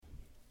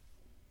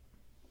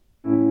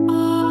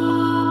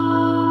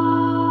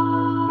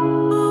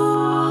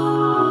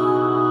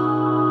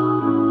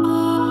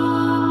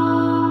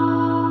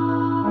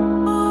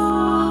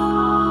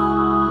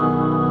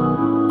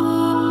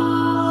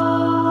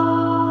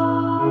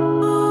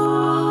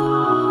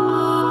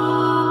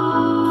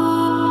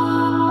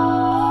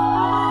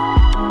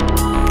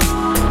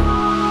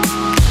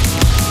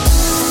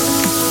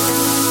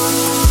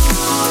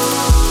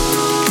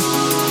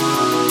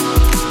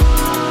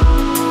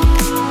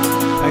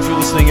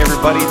listening,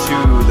 everybody,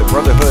 to the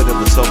Brotherhood of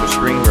the Silver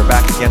Screen. We're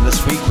back again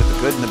this week with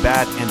the good and the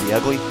bad and the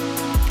ugly.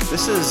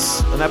 This is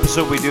an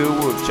episode we do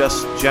with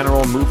just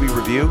general movie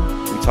review.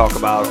 We talk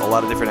about a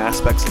lot of different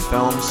aspects of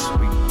films.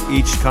 We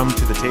each come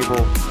to the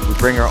table, we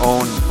bring our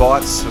own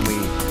thoughts, and we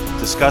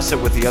discuss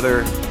it with the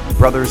other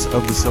brothers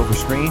of the Silver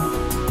Screen.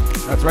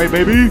 That's right,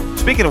 baby.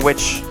 Speaking of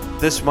which,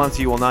 this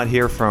month you will not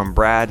hear from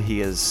Brad.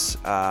 He is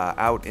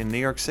out in New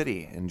York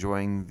City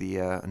enjoying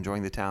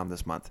the town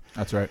this month.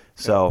 That's right.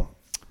 So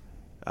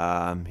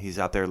he's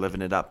out there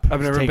living it up.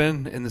 I've never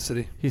been in the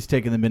city. He's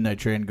taking the midnight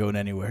train, going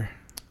anywhere.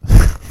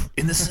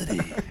 In the city.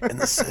 In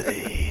the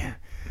city.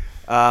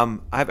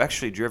 I've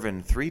actually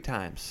driven 3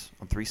 times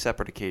on 3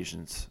 separate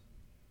occasions.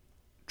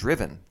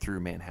 Driven through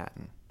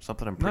Manhattan.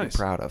 Something I'm pretty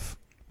proud of.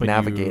 But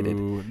Navigated.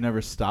 You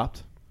never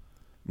stopped?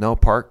 No,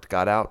 parked,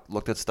 got out,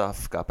 looked at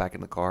stuff, got back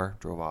in the car,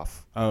 drove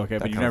off. Oh, okay.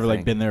 That But you kind of never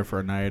thing. been there for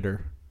a night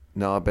or?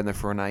 No, I've been there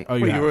for a night. Oh,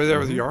 Wait, you have? were there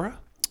with Yara?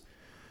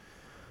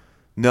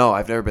 No,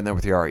 I've never been there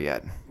with Yara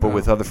yet. But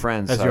with other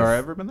friends. Has Yara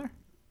ever been there?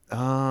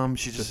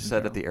 She just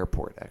said at the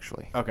airport,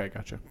 actually. Okay,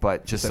 gotcha.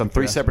 But just on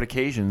 3 separate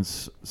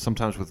occasions,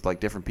 sometimes with like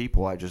different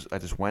people, I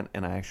just went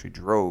and I actually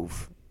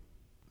drove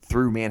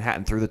through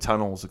Manhattan, through the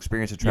tunnels,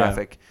 experienced the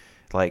traffic,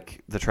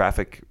 like the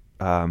traffic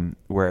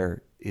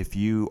where if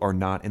you are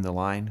not in the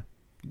line,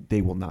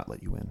 they will not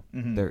let you in.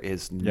 Mm-hmm. There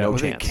is no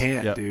chance. They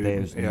can't, dude.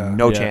 There's Yeah.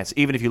 no chance.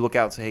 Even if you look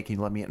out and say, "Hey, can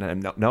you let me in?"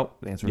 And no.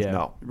 The answer is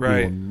no. Right.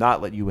 They will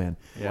not let you in.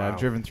 Yeah, I've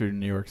driven through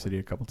New York City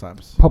a couple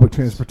times. Public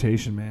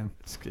transportation, man.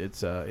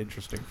 It's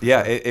interesting.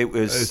 Yeah, it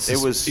was.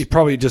 It's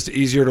probably just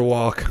easier to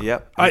walk.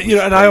 Yep.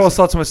 And I always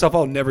thought to myself,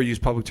 I'll never use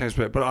public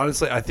transport. But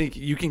honestly, I think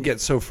you can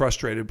get so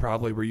frustrated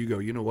probably where you go,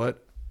 you know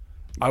what?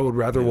 I would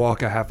rather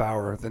walk a half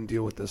hour than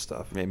deal with this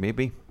stuff.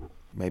 Maybe.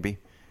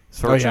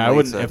 Oh yeah, I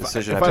wouldn't.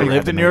 Decision If I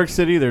lived in New York York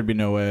City, there'd be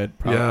no way.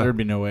 There'd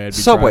be no way. I'd be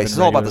subways. It's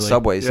driving all about the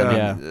regularly. subways.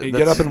 Yeah. I mean, You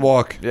get up and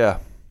walk. Yeah.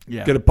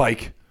 Get a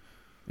bike.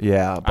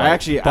 Yeah. I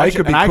actually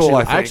would be I cool,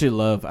 I actually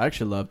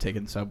think. love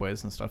taking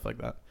subways and stuff like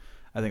that.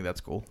 I think that's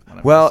cool.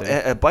 Well,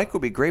 a bike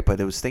would be great, but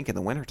it was thinking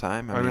the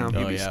wintertime. I know. mean,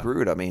 you'd be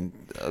screwed. I mean,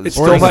 It's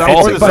or still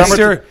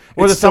the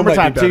the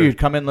summertime too. You'd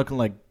come in looking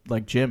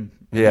like Jim.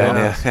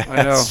 Yeah.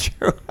 I know. That's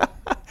true.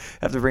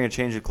 Have to bring a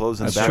change of clothes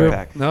and a That's true.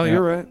 backpack. No,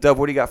 you're right. Dub,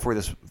 what do you got for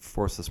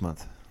us this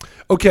month?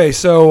 Okay,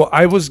 so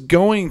I was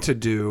going to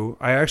do.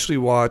 I actually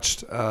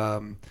watched.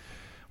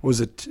 Was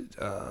it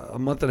a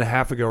month and a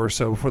half ago or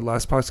so before the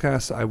last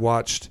podcast? I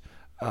watched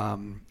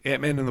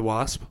Ant-Man and the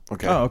Wasp.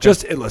 Okay. Oh, okay.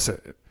 Just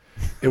listen.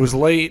 It was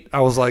late.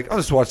 I was like, I'll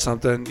just watch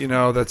something.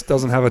 That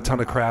doesn't have a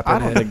ton of crap in I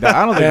don't it. think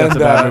that's a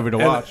bad movie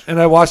to watch.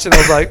 And I watched it. And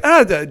I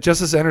was like,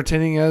 just as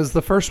entertaining as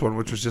the first one,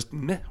 which was just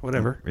meh,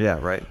 whatever. Yeah,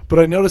 right. But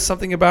I noticed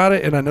something about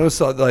it, and I noticed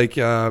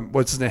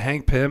what's his name,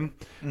 Hank Pym,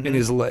 in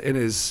his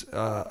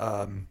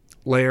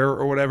lair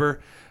or whatever,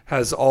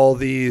 has all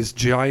these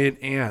giant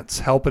ants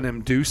helping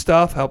him do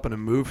stuff, helping him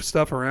move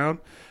stuff around.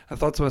 I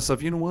thought to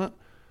myself, you know what?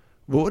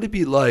 What would it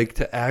be like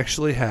to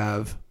actually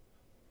have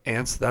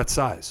ants that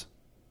size?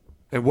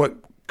 And what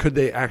could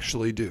they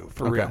actually do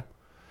for real?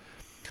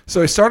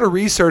 So I started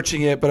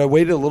researching it, but I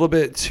waited a little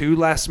bit too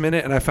last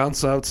minute, and I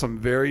found out some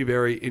very,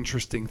 very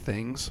interesting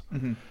things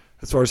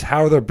as far as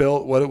how they're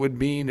built, what it would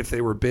mean if they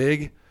were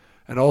big.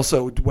 And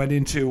also went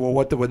into,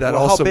 what would that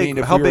also mean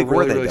if we were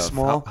really, really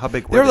small? How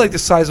big were they? They were like the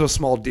size of a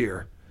small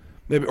deer,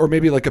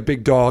 maybe like a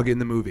big dog in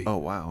the movie. Oh,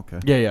 wow. Okay.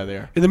 Yeah, they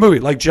are. In the movie,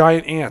 like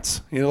giant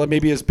ants, like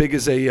maybe as big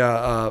as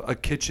a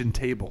kitchen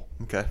table.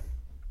 Okay.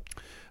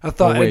 I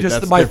thought,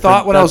 that's my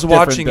thought when I was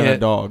different watching than it, a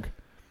dog.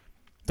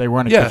 They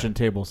weren't kitchen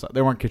table size.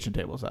 They weren't kitchen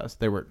table size.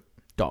 They were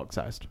dog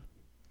sized.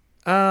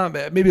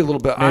 maybe a little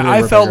bit. Maybe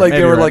I felt bigger. like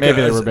they were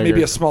like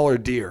maybe a smaller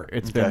deer.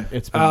 It's been.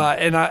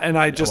 And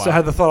I just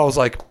had the thought. I was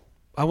like,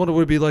 I wonder what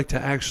it would be like to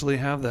actually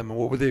have them, and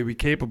what would they be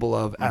capable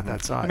of at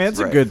that size. I mean, it's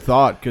a good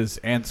thought because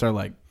ants are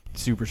like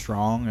super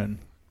strong and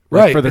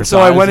right. For their and so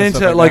I size went and into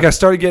stuff I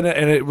started getting it,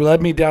 and it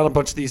led me down a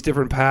bunch of these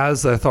different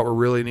paths that I thought were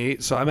really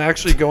neat. So I'm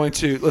actually going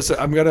to listen.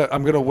 I'm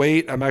gonna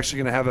wait. I'm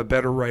actually gonna have a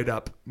better write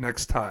up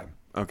next time.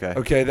 Okay.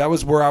 Okay, that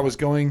was where I was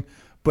going,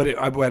 but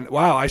I went,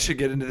 wow, I should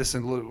get into this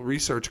in a little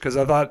research because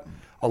I thought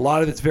a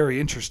lot of it's very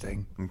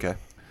interesting. Okay.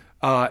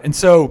 And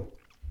so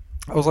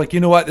I was like, you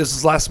know what? This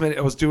is last minute.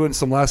 I was doing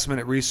some last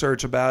minute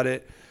research about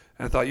it.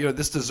 And I thought,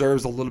 this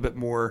deserves a little bit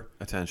more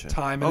attention.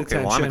 Time and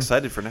attention. Well, I'm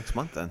excited for next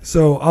month then.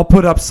 So I'll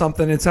put up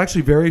something. It's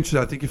actually very interesting.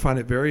 I think you find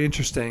it very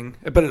interesting.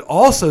 But it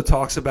also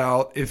talks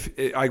about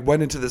I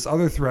went into this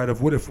other thread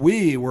of what if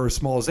we were as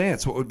small as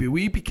ants? What would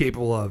we be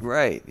capable of?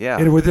 Right, yeah.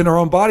 And within our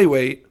own body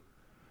weight.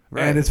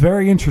 Right. And it's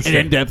very interesting.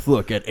 An in-depth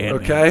look at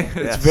Ant-Man. Okay?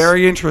 It's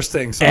very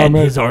interesting. So and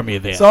his army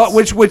of ants. So,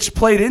 which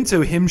played into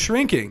him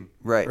shrinking.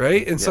 Right.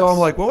 Right? And so I'm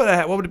like, what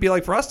would it be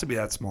like for us to be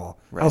that small?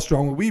 Right. How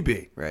strong would we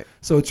be? Right.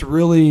 So it's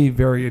really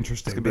very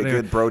interesting. It's going to be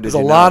a good bro. There's a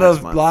lot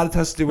of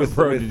has to do with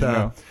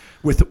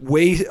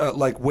weight,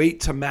 like weight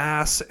to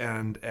mass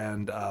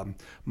and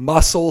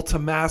muscle to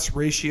mass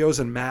ratios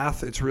and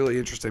math. It's really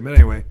interesting. But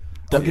anyway,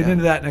 I'll get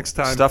into that next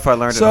time. Stuff I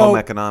learned at home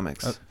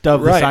economics.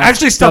 Right.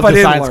 Actually, stuff I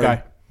didn't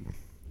learn.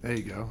 There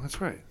you go.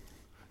 That's right.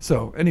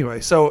 So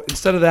anyway, so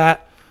instead of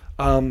that,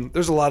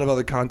 there's a lot of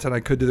other content I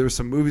could do. There were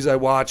some movies I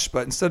watched,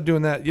 but instead of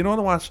doing that, you know what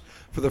I watched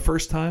for the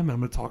first time? And I'm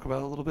going to talk about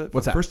it a little bit.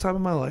 What's that? First time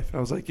in my life, I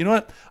was like, you know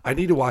what? I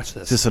need to watch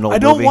this. Is this an old I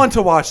don't movie? want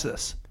to watch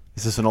this.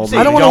 Is this an old So I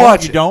movie? don't want to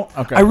watch it. You don't?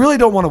 Okay. I really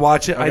don't want to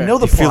watch it. I Okay. know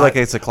the You feel plot. like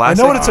it's a classic?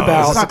 I know what it's Oh,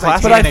 about. it's not but I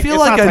Titanic. feel It's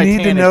like not I need to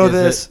Titanic, know is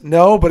this. it?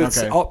 No, but it's.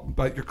 Okay. Oh,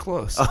 but you're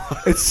close.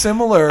 It's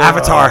similar.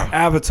 Avatar.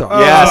 Avatar.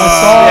 Yes.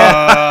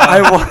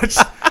 I watched.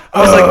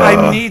 I was like,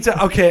 I need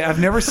to. Okay, I've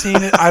never seen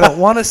it. I don't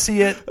want to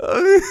see it.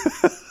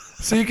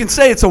 So you can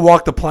say it's a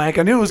walk the plank.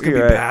 I knew it was going to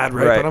be Right, bad,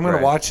 right? right, But I'm going right.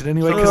 to watch it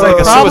anyway because It's like I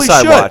a probably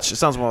suicide should. watch. It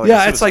sounds more like a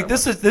yeah, it's like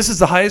suicide this is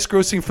the highest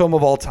grossing film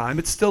of all time.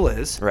 It still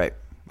is. Right.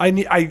 I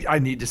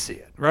need to see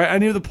it, right? I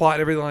knew the plot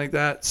and everything like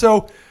that.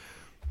 So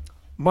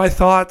my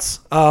thoughts,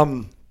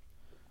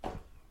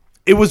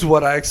 it was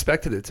what I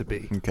expected it to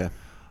be. Okay.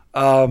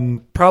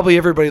 Probably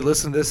everybody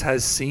listening to this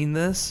has seen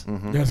this. I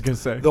was gonna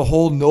say. The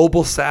whole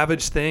noble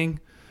savage thing.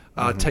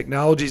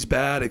 Technology's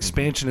bad.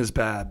 Expansion is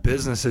bad.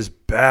 Business is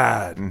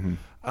bad.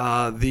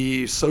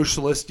 The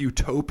socialist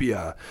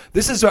utopia.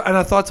 This is, and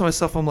I thought to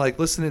myself, I'm like,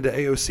 listening to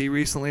AOC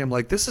recently, I'm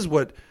like, this is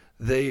where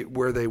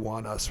they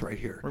want us right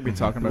here. We're gonna be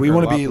talking about. We her a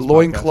want to lot be this podcast.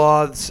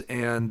 loincloths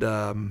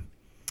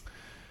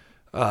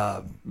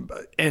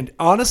and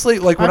honestly,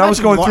 like when I was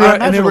going through I it,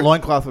 and imagine they a were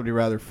loincloth would be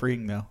rather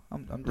freeing, though.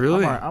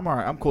 Really? I'm all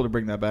right. I'm cool to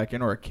bring that back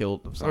in, or a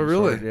kilt of some Oh,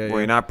 really? sort. Yeah, Well,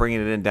 you're not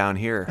bringing it in down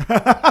here.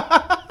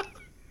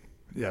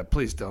 yeah,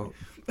 please don't.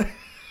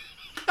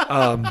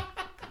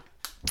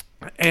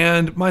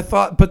 And my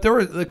thought, but there were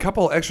a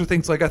couple extra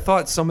things. Like I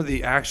thought some of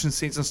the action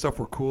scenes and stuff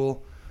were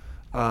cool.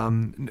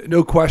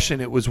 No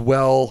question, it was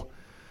well.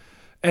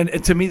 And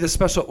to me, the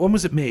special, when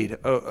was it made?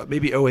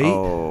 Maybe 08?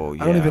 Oh,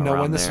 yeah. I don't even know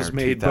around when this there, was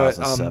made,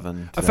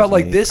 2007, but I felt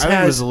like 2008. this I think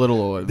it was has. a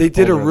little. They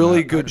did a older than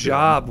really that, good to be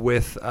job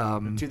with.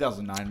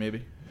 2009,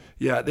 maybe.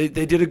 Yeah, they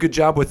did a good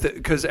job with it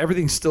because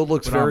everything still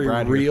looks Put on very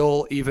Brad here.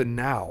 real even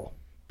now.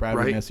 Brad,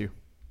 Right? we miss you.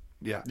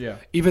 Yeah. Yeah.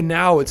 Even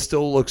now, it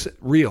still looks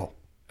real.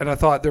 And I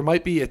thought there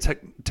might be a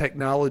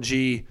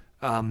technology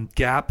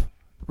gap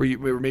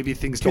where maybe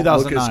things don't look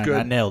as 2009. good.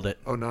 I nailed it.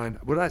 09.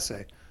 What did I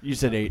say? You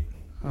said 8.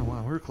 Oh,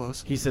 wow. We were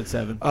close. He said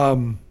 7.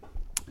 And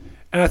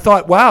I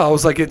thought, wow, I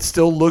was like, it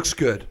still looks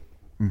good.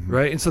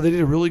 Right? And so they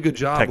did a really good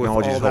job with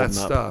Technology's all that holding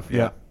up. stuff.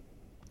 Yeah.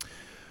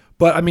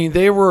 But I mean,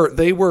 they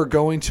were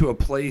going to a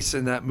place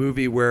in that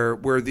movie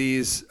where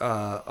these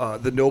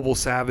the noble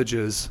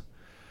savages.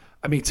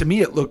 I mean, to me,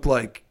 it looked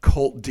like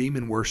cult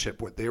demon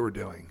worship. What they were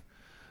doing,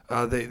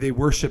 they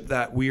worshiped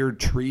that weird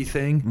tree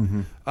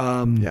thing,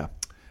 Yeah.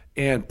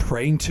 and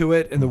praying to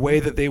it. And the way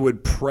that they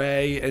would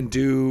pray and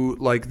do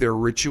like their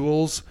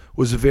rituals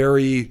was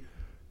very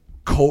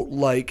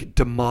cult-like,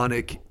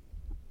 demonic.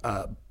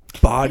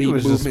 Body It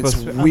was just movements, supposed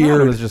to be- I thought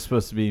weird. It was just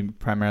supposed to be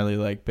primarily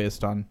like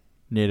based on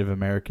Native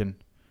American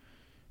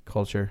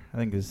culture. I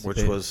think is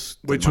Which was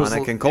which was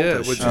demonic and yeah,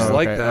 cultish. which Oh, was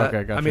like okay, that.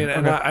 okay, gotcha. I mean,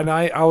 and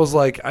Okay. I was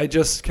like, I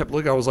just kept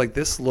looking. I was like,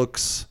 this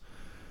looks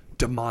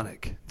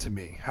demonic to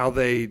me. How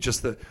they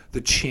just the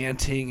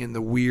chanting and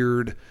the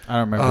weird. I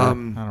don't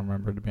remember. I don't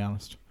remember, to be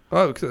honest.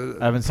 Oh,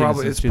 I haven't seen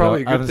probably it since it's probably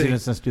a I good haven't thing, seen it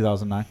since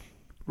 2009.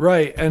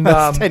 right? And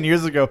That's 10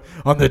 years ago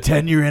on the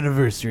 10-year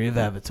anniversary of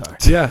Avatar.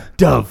 yeah,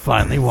 Dove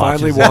finally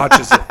watches finally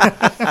watches it.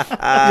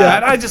 Yeah,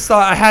 and I just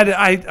thought I had.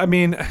 I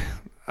mean.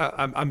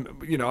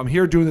 I'm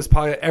here doing this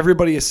podcast.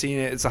 Everybody has seen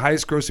it. It's the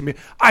highest grossing movie.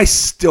 I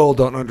still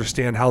don't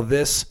understand how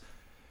this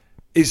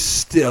is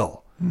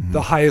still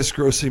the highest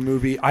grossing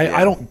movie.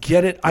 I don't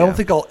get it. I don't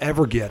think I'll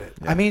ever get it.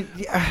 I mean,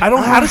 I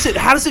don't. How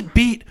does it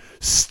beat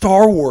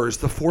Star Wars: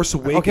 The Force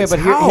Awakens? okay, but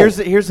How?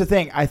 here's the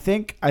thing. I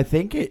think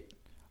it.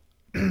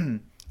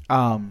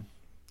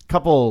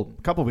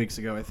 Couple weeks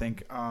ago, I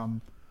think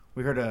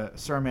we heard a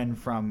sermon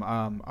from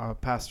a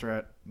pastor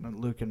at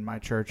Luke and my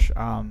church,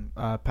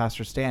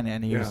 Pastor Stan,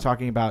 and he was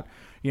talking about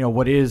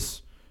what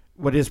is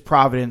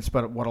providence,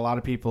 but what a lot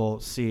of people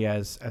see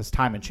as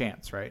time and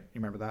chance, right? You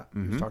remember that?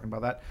 He was talking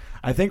about that.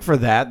 I think for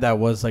that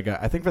was like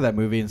I think for that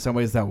movie in some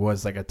ways that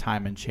was like a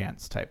time and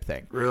chance type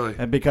thing. Really?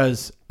 And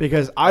because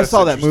I That's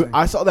saw that movie, interesting.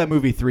 I saw that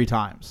movie 3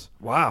 times.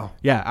 Wow.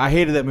 Yeah, I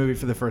hated that movie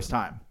for the first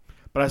time,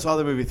 but I saw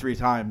the movie 3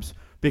 times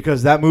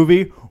because that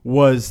movie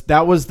was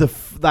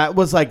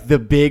like the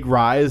big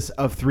rise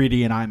of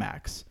 3D and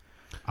IMAX.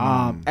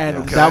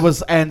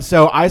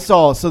 So I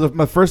saw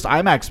my first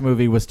IMAX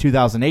movie was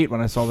 2008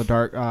 when I saw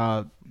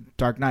the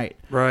Dark Knight.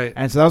 Right.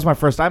 And so that was my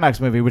first IMAX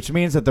movie, which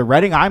means that the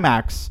Reading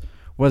IMAX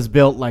was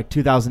built like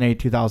 2008,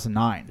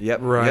 2009. Yep.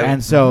 Right. Yep.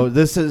 And so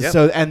this is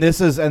Yep.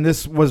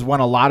 this was when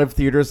a lot of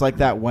theaters like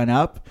that went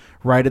up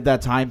right at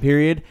that time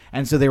period.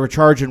 And so they were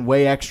charging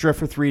way extra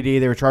for 3D.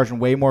 They were charging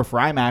way more for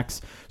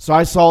IMAX. So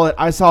I saw it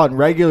in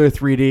regular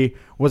 3D,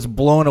 was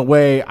blown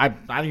away. I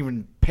didn't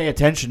even pay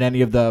attention to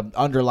any of the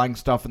underlying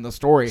stuff in the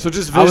story. So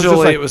just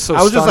visually, it was so.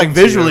 I was just like, stunning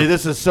to visually, you.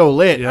 this is so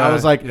lit. Yeah, I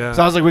was like, yeah.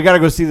 so I was like, we got to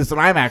go see this in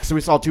IMAX. So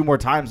we saw 2 more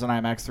times in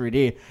IMAX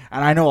 3D,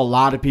 and I know a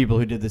lot of people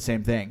who did the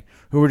same thing,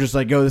 who were just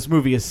like, yo, this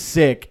movie is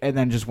sick, and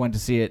then just went to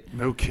see it.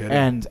 No kidding.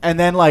 And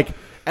then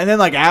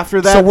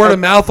after that, So word of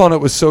mouth on it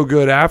was so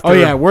good after. Oh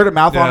yeah, word of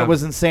mouth on Yeah. it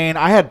was insane.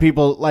 I had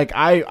people like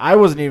I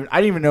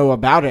didn't even know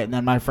about it, and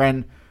then my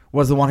friend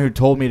was the one who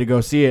told me to go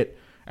see it,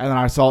 and then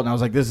I saw it and I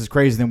was like, this is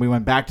crazy. Then we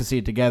went back to see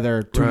it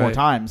together 2 more Right,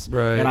 times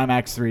right. in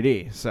IMAX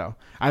 3D. So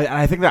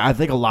I think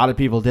a lot of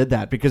people did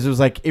that because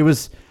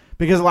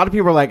because a lot of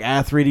people were like,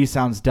 3D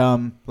sounds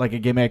dumb, like a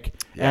gimmick,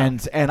 and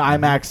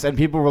IMAX, and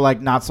people were like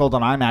not sold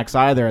on IMAX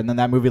either, and then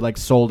that movie like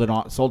sold them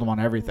on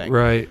everything.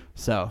 Right.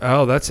 So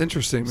Oh, that's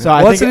interesting. Man. So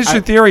I Well, that's think an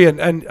interesting theory,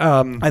 and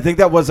I think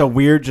that was a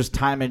weird just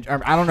time.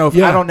 I don't know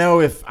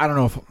if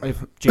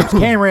James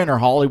Cameron or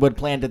Hollywood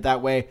planned it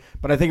that way,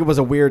 but I think it was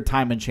a weird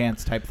time and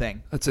chance type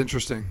thing. that's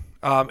interesting.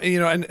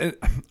 And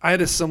I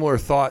had a similar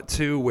thought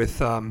too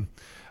with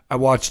I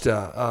watched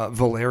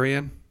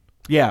Valerian.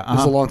 Yeah, It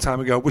was a long time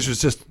ago, which was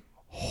just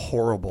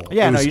horrible.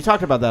 Yeah, It no, was- you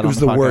talked about that. It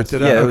was on the the word podcast.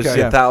 today. Yeah, it was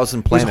Okay. 1,000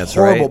 It was planets,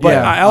 horrible, right? but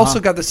Yeah. I also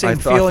got the same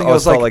feeling. I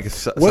was felt like, it what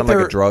sounded like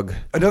they're- a drug.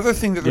 Another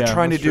thing that they're Yeah,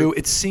 trying to that's do, true.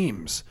 it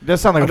seems. It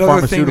does sound like a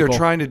Another thing they're pharmaceutical.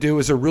 trying to do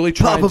is they're really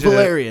trying Papa to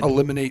Valerian.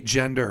 eliminate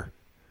gender.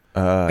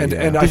 And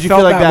And I Did you felt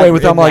feel like that that way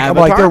with them. in I'm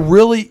like, Avatar? they're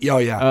really. Oh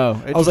yeah. Oh, I was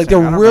like, interesting. I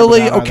they're don't really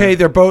remember that okay.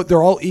 either.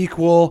 They're all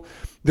equal.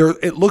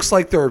 It looks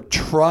like they're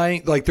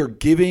trying, like they're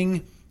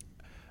giving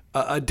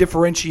a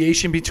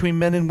differentiation between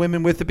men and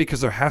women with it because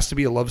there has to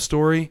be a love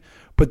story.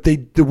 But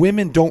the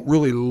women don't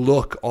really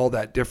look all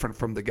that different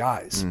from the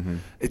guys.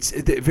 It's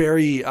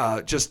very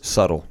just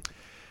subtle.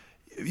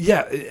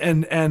 yeah,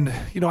 and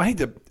I hate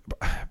to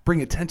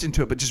bring attention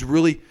to it, but just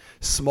really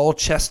small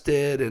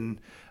chested and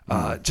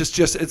just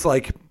it's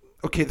like,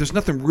 okay, there's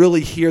nothing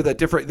really here that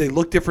different. They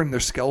look different in their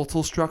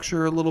skeletal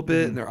structure a little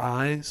bit and their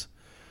eyes,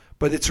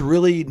 but it's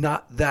really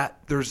not that.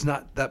 There's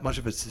not that much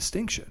of a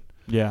distinction.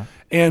 Yeah.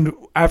 And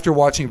after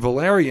watching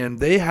Valerian,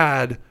 they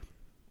had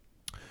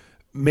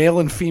male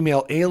and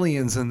female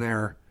aliens in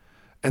there,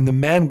 and the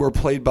men were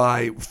played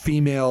by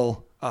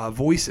female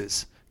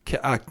voices.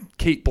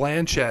 Kate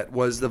Blanchett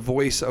was the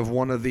voice of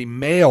one of the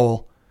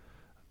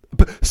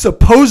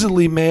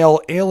supposedly male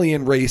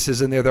alien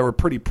races in there that were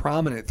pretty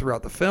prominent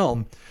throughout the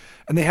film.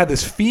 And they had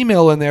this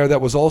female in there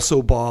that was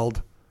also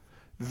bald.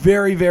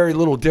 Very, very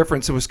little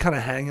difference. It was kind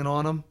of hanging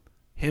on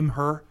him,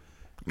 her.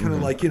 Kind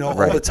of like, all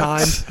the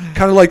time.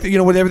 Kind of like,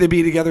 whenever they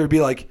be together, it'd be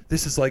like,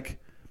 this is like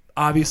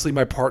obviously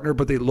my partner,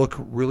 but they look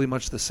really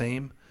much the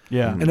same.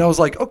 Yeah. And I was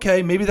like,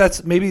 okay, maybe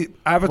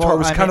Avatar Well,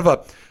 was kind of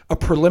a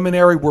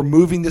preliminary. We're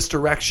moving this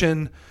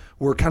direction.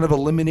 We're kind of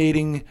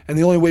eliminating, and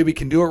the only way we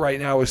can do it right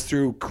now is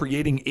through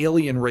creating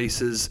alien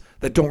races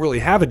that don't really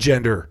have a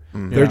gender.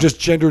 They're just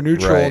gender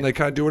neutral, Right. and they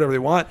kind of do whatever they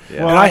want.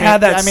 Well, and I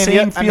had that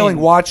same feeling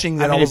watching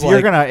that. I was if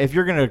like, if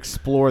you're gonna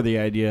explore the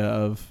idea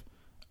of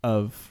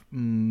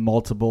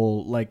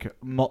multiple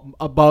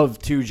above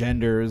 2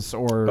 genders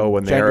or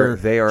when they gender, are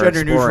gender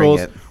exploring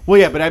neutrals. it. Well,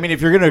 yeah, but I mean,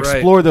 if you're gonna Right.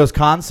 explore those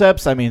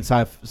concepts, I mean,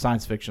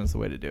 science fiction is the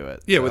way to do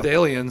it. yeah, so. with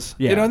aliens.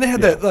 Yeah, And they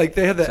had yeah. that,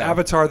 they had the So.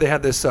 Avatar. They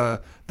had this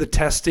the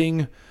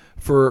testing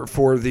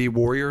for the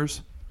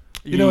warriors.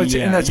 And that's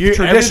Everything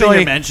traditionally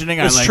you're mentioning,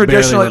 it's I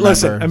traditionally. barely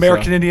Listen, remember,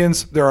 American so.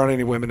 Indians, there aren't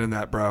any women in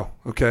that, bro.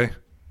 Okay,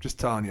 just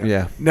telling you.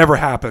 Yeah. never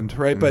happened,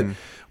 right? But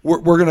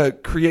we're gonna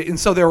create, and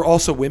so there are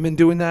also women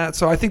doing that.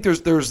 So I think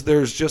there's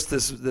just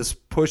this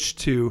push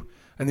to,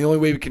 and the only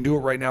way we can do it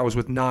right now is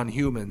with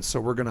non-humans. So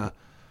we're gonna,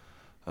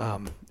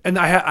 and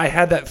I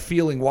had that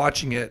feeling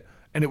watching it,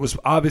 and it was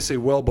obviously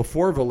well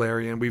before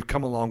Valerian. We've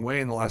come a long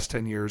way in the last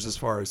 10 years as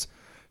far as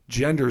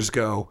genders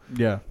go.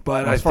 Yeah,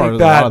 But As I far think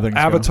as a lot of that things go.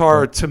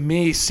 Avatar to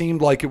me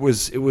seemed like it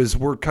was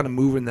we're kind of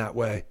moving that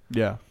way.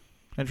 Yeah,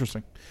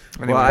 interesting.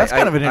 Anyway, Well, That's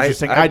kind of an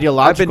interesting I've been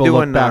ideological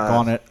doing, look back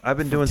on it. I've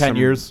been doing 10 some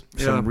years.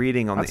 some Yeah.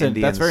 reading on That's the it.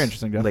 Indians That's very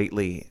interesting, Jeff.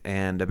 lately,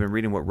 and I've been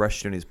reading what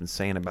Rushdoony's been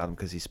saying about them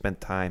because he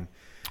spent time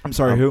I'm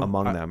sorry, who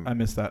among them. I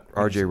missed that.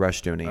 R.J.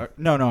 Rushdoony.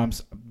 No,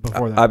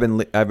 before that.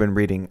 I've been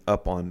reading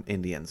up on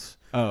Indians,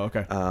 Oh,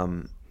 okay.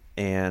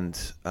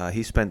 and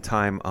he spent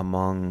time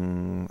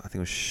among, I think it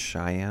was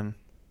Cheyenne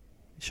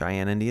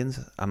Indians.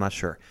 I'm not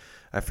sure,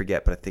 I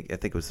forget, but I think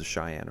it was the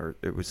Cheyenne, or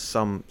it was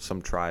some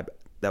tribe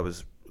that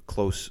was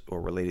close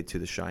or related to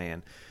the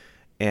Cheyenne.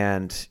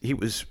 And he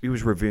was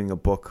reviewing a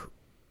book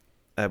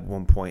at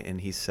one point,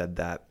 and he said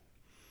that,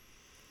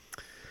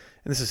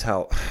 and this is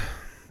how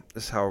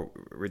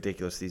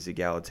ridiculous these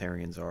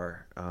egalitarians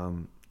are.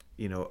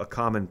 A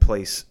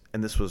commonplace,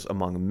 and this was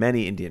among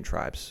many Indian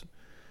tribes,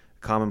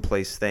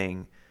 commonplace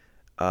thing,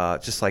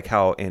 just like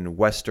how in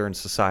Western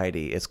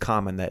society it's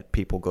common that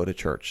people go to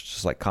church. It's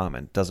just like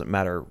common. Doesn't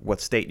matter what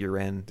state you're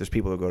in, there's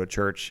people that go to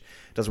church.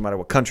 Doesn't matter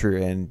what country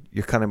you're in,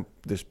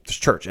 there's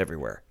church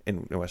everywhere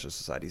in Western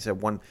society. He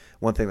said one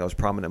thing that was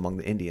prominent among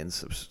the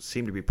Indians,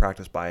 seemed to be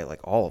practiced by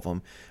like all of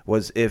them,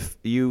 was if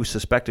you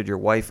suspected your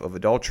wife of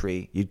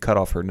adultery, you'd cut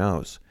off her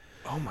nose.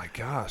 oh my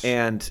gosh.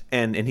 And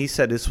he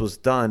said this was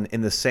done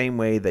in the same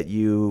way that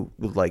you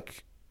would,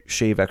 like,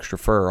 shave extra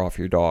fur off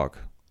your dog.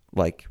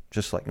 Like,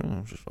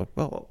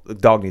 well, the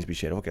dog needs to be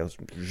shaved. Okay,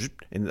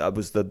 and I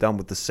was done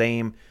with the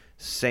same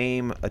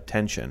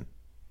attention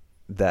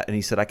and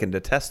he said, I can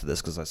attest to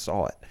this because I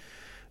saw it.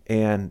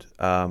 And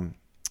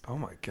oh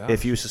my god,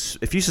 if you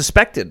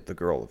suspected the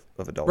girl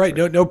of adultery,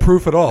 right? No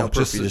proof at all. no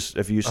proof,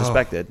 if you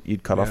suspected,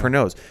 you'd cut off her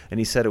nose. And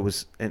he said it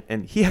was,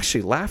 and he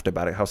actually laughed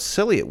about it, how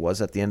silly it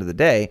was at the end of the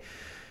day.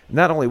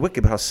 Not only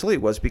wicked, but how silly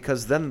it was,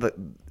 because then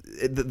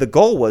the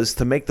goal was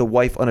to make the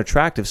wife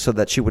unattractive so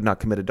that she would not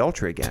commit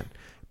adultery again.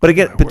 But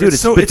again,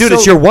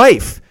 it's your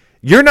wife.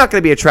 You're not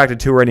going to be attracted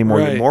to her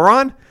anymore, you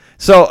moron.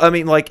 So I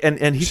mean, like,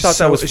 and he thought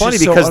that was funny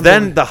because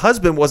then the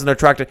husband wasn't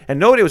attracted, and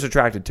nobody was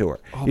attracted to her.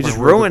 He just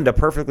ruined a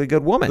perfectly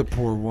good woman. The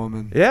poor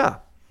woman. Yeah.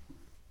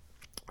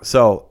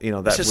 So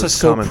that it's was just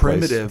so commonplace.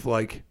 primitive.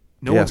 Like,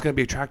 no one's going to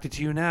be attracted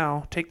to you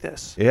now. Take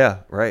this. Yeah.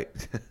 Right.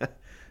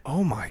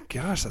 Oh my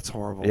gosh, that's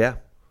horrible. Yeah.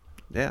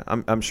 Yeah.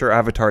 I'm sure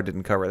Avatar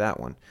didn't cover that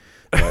one.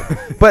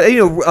 But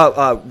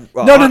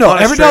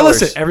no.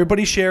 Listen.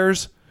 Everybody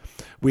shares.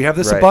 We have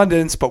this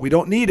abundance, but we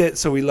don't need it,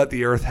 so we let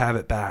the earth have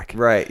it back.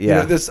 Right.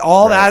 Yeah. This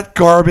that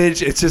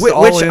garbage. It's just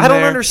all which in I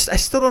don't there. understand. I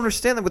still don't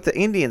understand that with the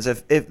Indians.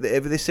 If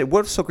they say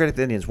what's so great at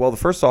the Indians? Well,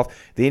 first off,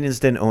 the Indians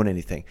didn't own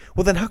anything.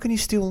 Well, then how can you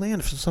steal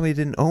land from somebody who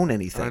didn't own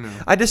anything?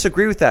 I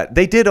disagree with that.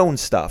 They did own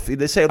stuff.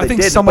 They say they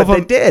did, but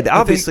they did.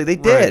 Obviously, they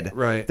did.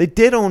 Right. They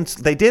did own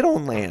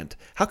land.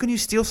 How can you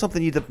steal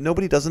something that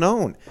nobody doesn't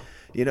own?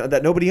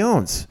 That nobody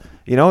owns.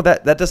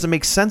 That doesn't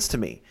make sense to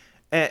me.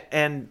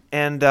 And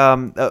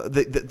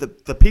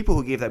the people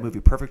who gave that movie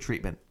perfect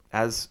treatment,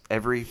 these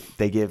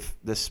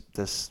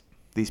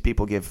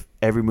people give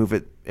every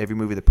movie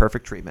the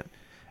perfect treatment,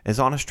 is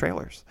Honest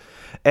Trailers.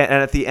 And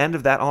at the end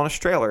of that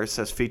Honest Trailer, it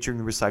says featuring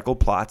the recycled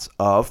plots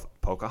of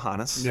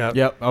Pocahontas.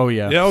 Yep. Oh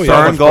yeah.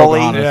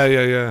 Ferngully.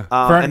 Yeah.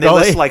 And they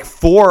list like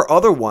 4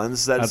 other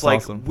ones that's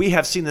like awesome. We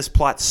have seen this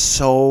plot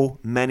so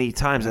many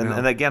times.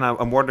 And again,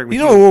 I'm wondering,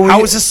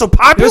 how is this so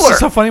popular? This is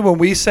so funny when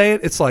we say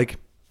it. It's like,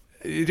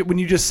 when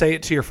you just say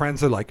it to your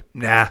friends, they're like,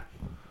 nah,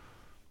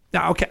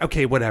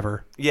 okay,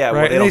 whatever. Yeah, right.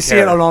 Well, and they see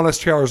it on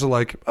Honest Trailers, are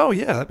like, oh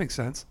yeah, that makes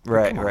sense.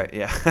 Right,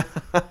 yeah.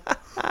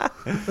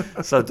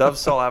 So Dove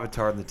saw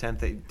Avatar on the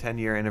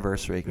 10-year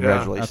anniversary.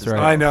 Congratulations! That's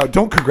right. I know.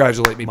 Don't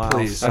congratulate me,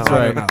 please. That's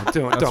right. No,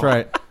 don't. That's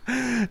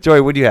right.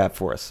 Joey, what do you have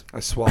for us?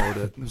 I swallowed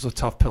it. It was a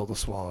tough pill to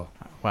swallow.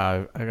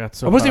 Wow, I got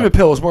so. It wasn't even a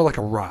pill. It was more like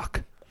a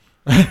rock.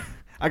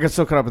 I got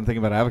so caught up in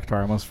thinking about Avatar,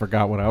 I almost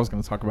forgot what I was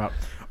going to talk about.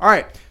 All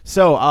right,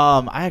 so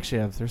I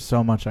actually have. There's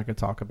so much I could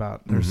talk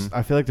about.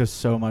 I feel like there's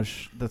so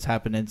much that's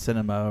happened in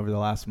cinema over the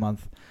last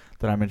month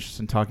that I'm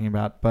interested in talking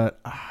about. But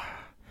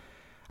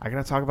I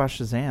got to talk about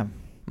Shazam.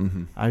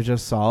 Mm-hmm. I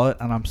just saw it,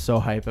 and I'm so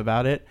hype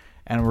about it.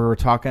 And we were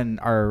talking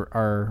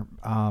our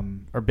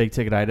big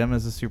ticket item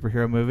is a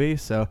superhero movie,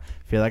 so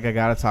I feel like I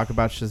got to talk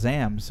about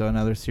Shazam. So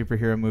another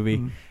superhero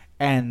movie,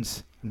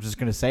 and I'm just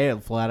going to say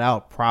it flat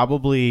out,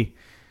 probably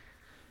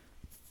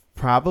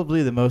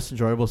the most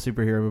enjoyable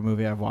superhero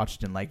movie I've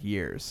watched in like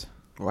years.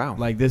 Wow.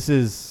 Like this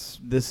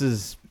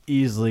is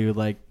easily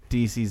like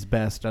DC's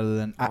best, other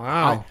than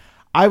wow.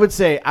 I would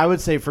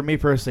say for me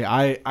personally,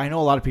 I know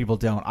a lot of people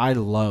don't. I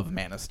love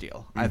Man of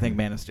Steel. I think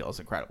Man of Steel is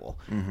incredible.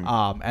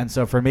 And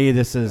so for me,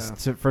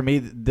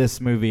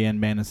 this movie and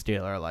Man of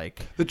Steel are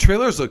like, the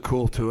trailers look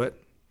cool to it.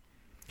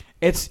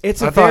 I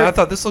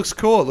thought this looks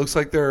cool. It looks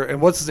like and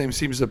what's his name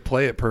seems to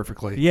play it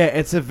perfectly. Yeah,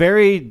 it's a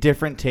very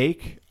different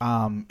take.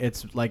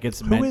 It's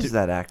Who is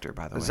that actor,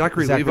 by the way?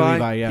 Zachary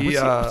Levi.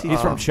 Yeah, he's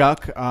from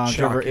Chuck.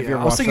 Chuck. If you ever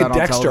I was thinking watched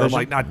that on Dexter. television. I'm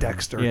like, not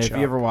Dexter. Yeah, Chuck. if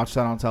you ever watched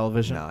that on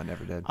television. No, I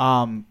never did.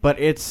 But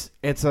it's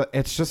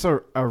just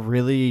a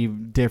really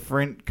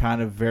different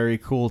kind of very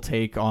cool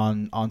take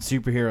on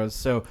superheroes.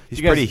 So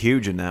he's pretty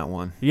huge in that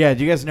one. Yeah.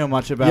 Do you guys know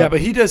much about? Yeah,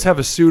 but he does have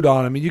a suit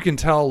on. I mean, you can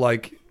tell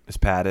like it's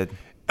padded.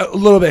 A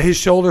little bit. His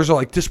shoulders are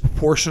like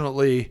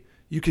disproportionately.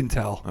 You can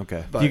tell.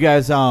 Okay. But do you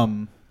guys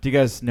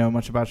know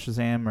much about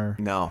Shazam or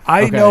no?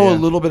 I know a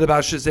little bit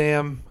about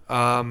Shazam,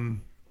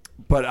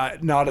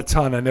 but not a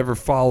ton. I never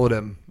followed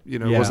him.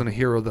 It wasn't a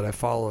hero that I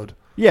followed.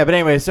 Yeah, but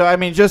anyway, so I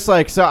mean, so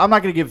I'm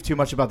not going to give too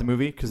much about the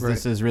movie because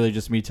this is really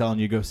just me telling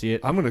you go see it.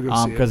 I'm going to go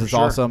see it because it's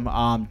awesome.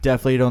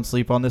 Definitely don't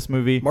sleep on this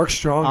movie. Mark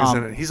Strong is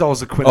in it. He's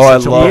always a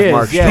quintessential. I love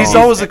Mark Strong. He's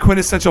always a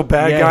quintessential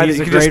bad guy that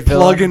you can just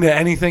plug villain. into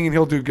anything and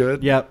he'll do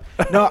good. Yep.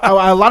 No,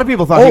 a lot of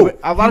people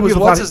thought.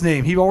 What's his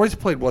name? He always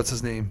played what's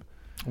his name?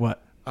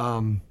 What?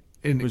 In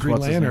Green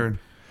Lantern.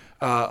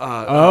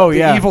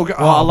 The evil guy.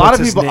 Well, a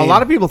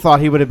lot of people thought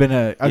he would have been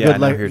a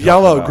good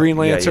yellow Green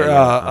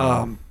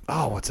Lantern.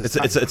 What's his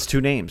name? It's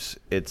 2 names.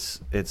 It's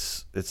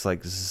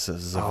like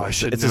I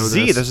should it's know a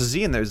Z. this. There's a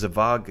Z and there's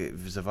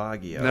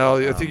Zavagio. No,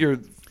 I think you're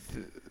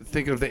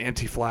thinking of the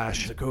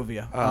Anti-Flash.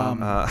 Sokovia. Oh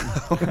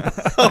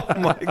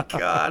my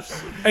gosh.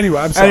 Anyway,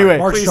 I'm sorry. Anyway,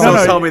 Mark please Strong.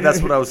 don't tell me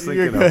that's what I was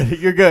thinking of.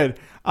 You're good.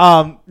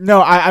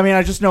 No, I mean,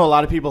 I just know a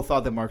lot of people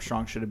thought that Mark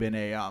Strong should have been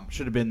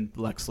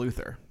Lex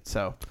Luthor.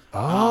 So, that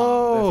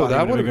would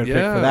have been a good pick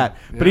for that.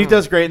 But he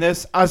does great in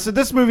this. So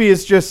this movie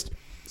is just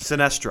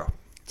Sinestro.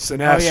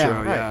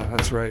 Yeah,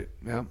 that's right.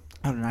 Yeah,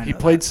 he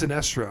played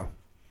Sinestro.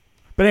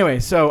 But anyway,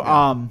 so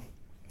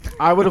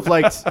I would have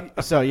liked.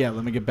 So yeah,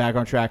 let me get back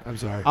on track. I'm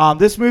sorry.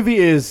 This movie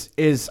is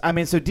I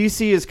mean, so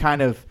DC has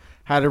kind of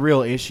had a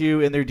real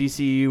issue in their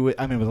DCU. With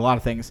a lot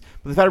of things,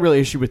 but they've had a real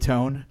issue with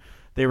tone.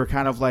 They were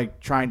kind of like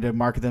trying to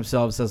market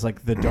themselves as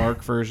like the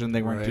dark version.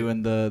 They weren't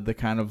doing the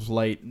kind of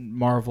light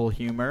Marvel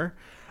humor.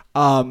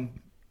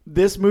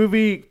 This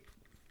movie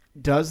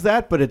does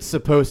that, but it's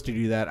supposed to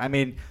do that. I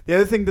mean, the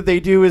other thing that they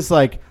do is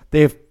like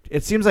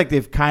it seems like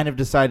they've kind of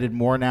decided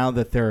more now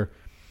that they're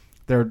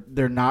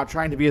not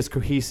trying to be as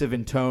cohesive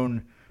in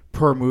tone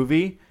per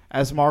movie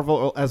as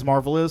Marvel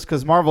is,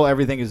 because Marvel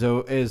everything is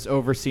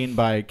overseen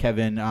by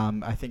Kevin.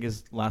 I think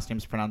his last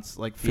name's pronounced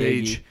like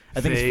Feige.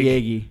 I think it's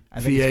Feige.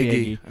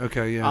 Feige.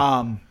 Okay,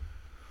 yeah.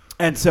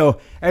 And so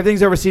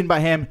everything's overseen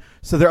by him.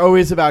 So they're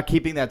always about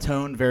keeping that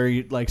tone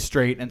very like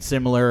straight and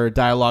similar.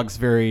 Dialogue's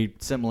very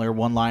similar.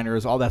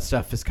 One-liners, all that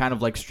stuff is kind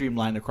of like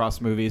streamlined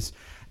across movies.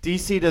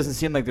 DC doesn't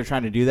seem like they're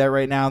trying to do that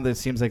right now. It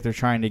seems like they're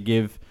trying to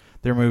give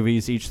their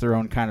movies each their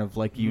own kind of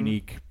like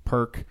unique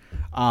perk.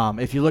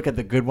 If you look at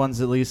the good ones,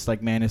 at least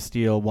like Man of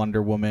Steel,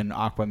 Wonder Woman,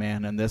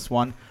 Aquaman, and this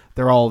one,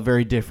 they're all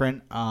very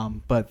different,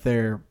 but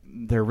they're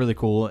really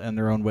cool in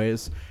their own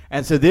ways.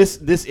 And so this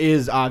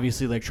is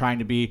obviously like trying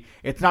to be.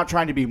 It's not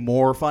trying to be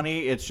more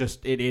funny. It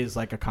is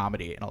like a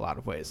comedy in a lot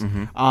of ways.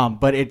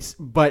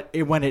 But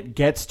when it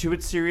gets to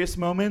its serious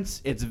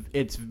moments,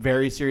 it's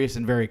very serious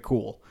and very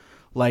cool.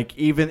 Like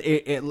even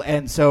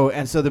and so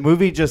the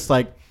movie just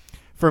like,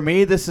 for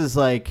me, this is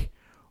like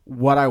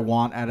what I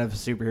want out of a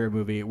superhero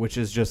movie, which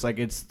is just like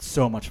it's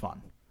so much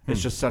fun. It's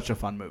just such a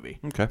fun movie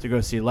to go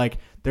see. Like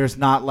there's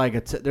not like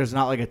a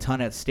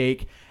ton at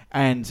stake,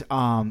 and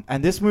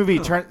this movie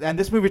turns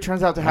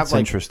out to have That's like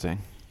interesting.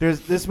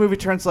 This movie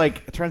turns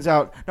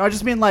out. No, I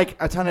just mean like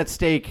a ton at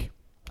stake.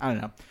 I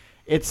don't know.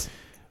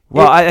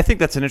 I think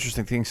that's an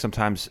interesting thing.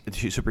 Sometimes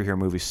superhero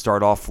movies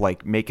start off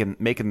like making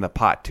the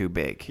pot too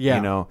big. Yeah.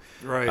 You know,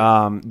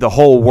 right. The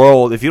whole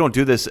world. If you don't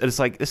do this, it's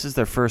like this is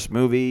their first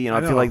movie. You know,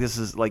 I feel like this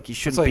is like you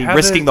shouldn't be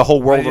risking the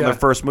whole world on their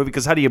first movie,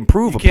 because how do you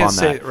improve upon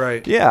that?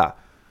 Right. Yeah.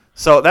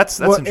 So that's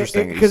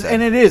interesting.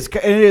 And it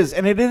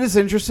is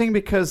interesting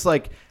because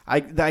like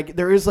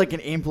there is like an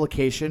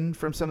implication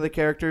from some of the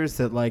characters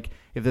that like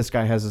if this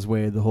guy has his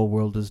way, the whole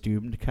world is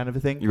doomed, kind of a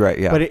thing. Right.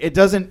 Yeah. But it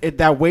doesn't.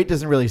 that weight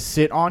doesn't really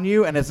sit on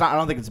you, and it's not. I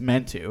don't think it's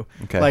meant to.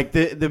 Okay. Like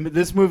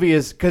this movie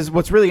is, because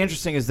what's really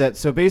interesting is that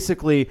so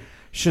basically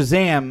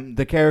Shazam,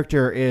 the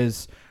character,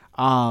 is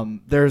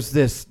there's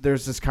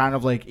this kind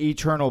of like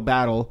eternal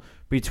battle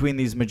between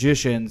these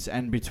magicians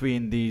and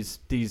between these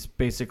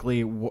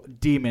basically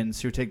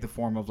demons who take the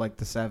form of like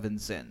the seven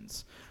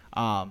sins.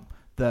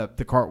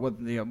 The cart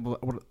with the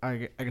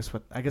I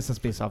guess that's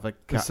based off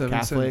like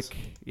Catholic. Sins.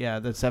 Yeah,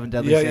 the seven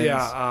deadly sins.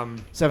 Yeah,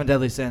 seven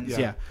deadly sins.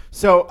 Yeah.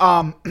 So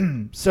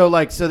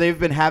so they've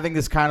been having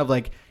this kind of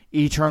like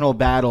eternal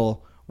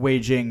battle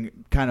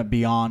waging kind of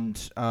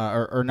beyond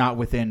or not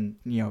within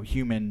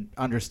human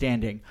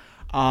understanding.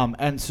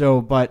 And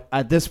so but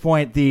at this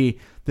point the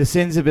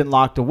sins have been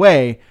locked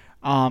away.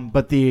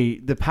 But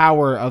the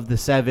power of the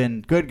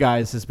seven good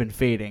guys has been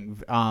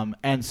fading.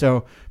 And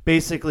so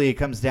basically it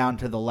comes down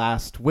to the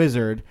last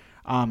wizard,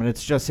 and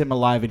it's just him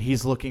alive, and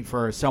he's looking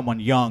for someone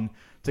young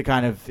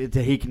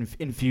that he can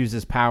infuse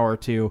his power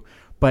to.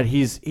 But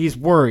he's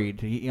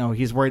worried.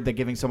 He's worried that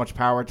giving so much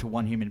power to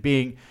one human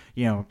being,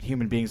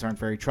 human beings aren't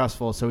very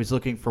trustful, so he's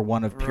looking for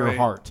one of pure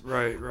heart.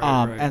 Right.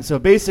 And so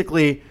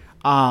basically,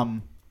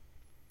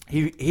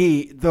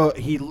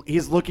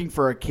 he's looking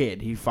for a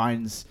kid. He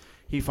finds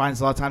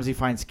a lot of times he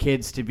finds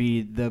kids to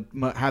be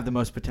have the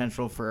most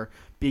potential for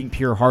being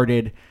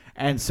pure-hearted,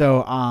 and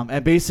so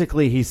and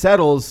basically he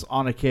settles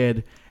on a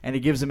kid and he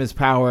gives him his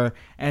power,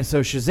 and so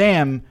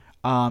Shazam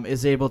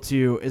is able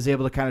to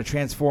kind of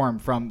transform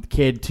from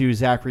kid to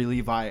Zachary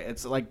Levi.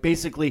 It's like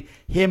basically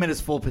him at his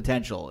full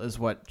potential is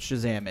what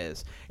Shazam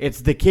is.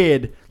 It's the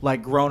kid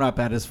like grown up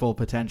at his full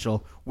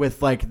potential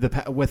with like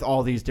with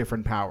all these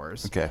different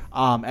powers. Okay.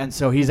 And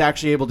so he's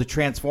actually able to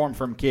transform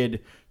from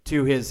kid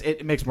to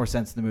it makes more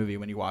sense in the movie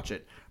when you watch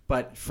it,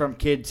 but from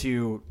kid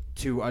to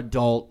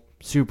adult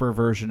super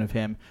version of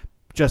him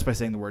just by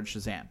saying the word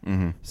Shazam.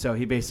 Mm-hmm. So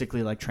he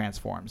basically like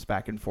transforms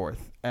back and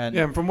forth.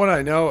 And from what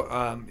I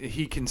know,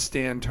 he can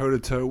stand toe to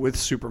toe with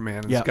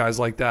Superman and guys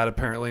like that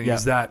apparently.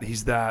 He's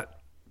that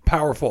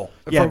powerful.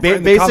 Yeah,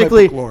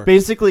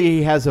 basically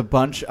he has a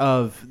bunch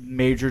of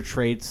major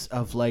traits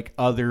of like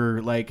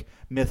other like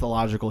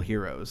mythological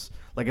heroes.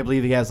 Like I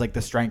believe he has like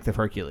the strength of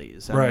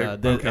Hercules,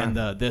 and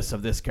the this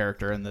of this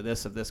character, and the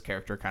this of this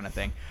character kind of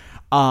thing.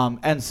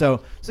 And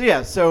so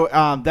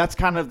that's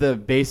kind of the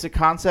basic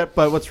concept.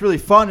 But what's really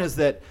fun is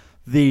that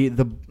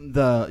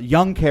the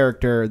young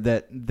character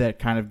that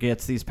kind of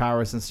gets these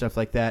powers and stuff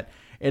like that.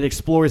 It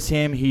explores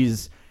him.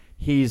 He's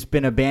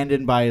been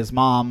abandoned by his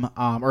mom,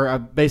 or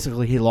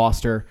basically he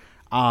lost her.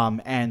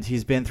 And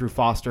he's been through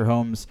foster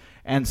homes,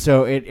 and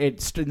so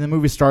the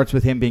movie starts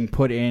with him being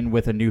put in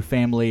with a new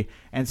family,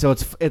 and so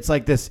it's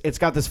like this. It's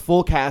got this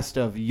full cast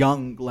of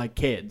young like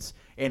kids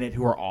in it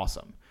who are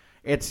awesome,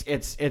 It's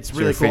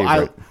really your cool.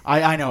 favorite.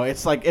 I know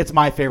it's like it's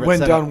my favorite. When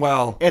setup. done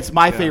well. It's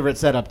my favorite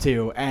setup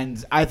too,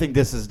 and I think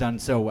this is done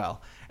so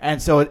well.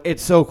 And so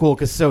it's so cool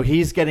because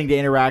he's getting to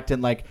interact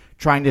and like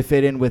trying to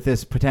fit in with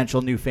this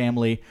potential new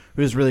family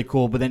who's really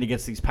cool, but then he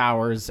gets these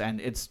powers,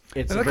 and it's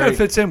and that kind of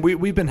fits in.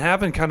 We've been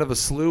having kind of a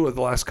slew of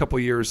the last couple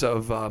of years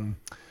of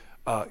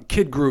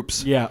kid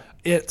groups. Yeah.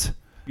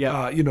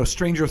 Yeah,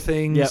 Stranger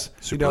Things. Yep.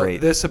 Super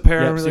 8. This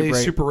apparently Yep,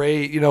 Super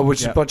 8.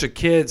 Which is a bunch of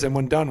kids, and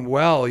when done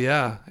well, it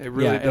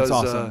really does. It's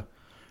awesome.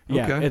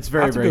 Yeah, okay. it's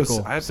very, very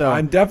cool. So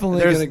I'm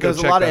definitely going to go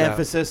check that out. There's a lot of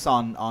emphasis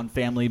on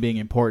family being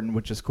important,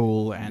 which is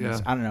cool, and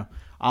I don't know.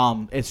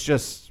 It's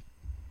just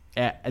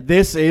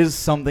this is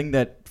something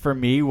that for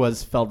me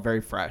felt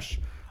very fresh,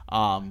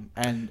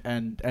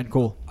 and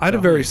cool. I had a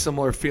very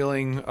similar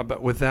feeling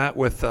with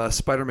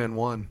Spider-Man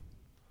 1.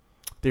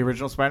 The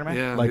original Spider-Man?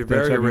 Yeah, like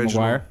very Tobey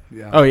original. Maguire?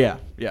 Yeah. Oh, yeah.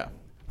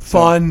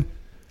 Fun,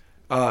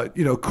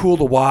 cool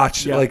to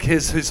watch. Yeah. Like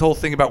his whole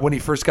thing about when he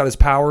first got his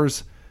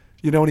powers,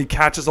 when he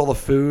catches all the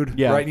food,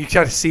 right? And you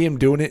got to see him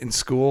doing it in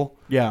school.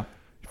 Yeah.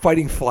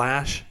 Fighting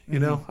Flash,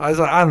 I was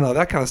like, I don't know,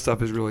 that kind of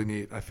stuff is really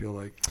neat. I feel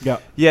like,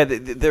 yeah.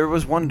 There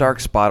was one dark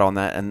spot on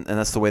that, and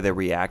that's the way they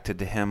reacted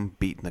to him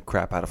beating the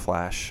crap out of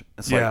Flash.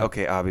 It's like,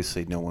 okay,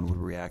 obviously no one would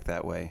react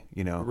that way,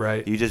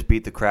 Right? You just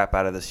beat the crap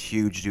out of this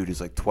huge dude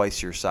who's like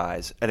twice your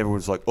size, and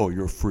everyone's like, "Oh,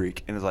 you're a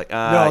freak," and it's like,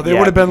 no, they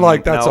would have been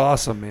like, "That's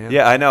awesome, man."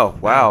 Yeah, I know.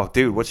 Wow,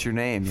 dude, what's your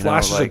name?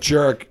 Flash is a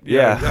jerk.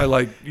 Yeah, I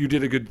like you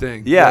did a good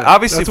thing. Yeah,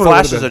 obviously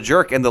Flash is a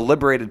jerk, and the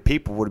liberated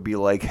people would be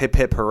like, "Hip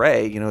hip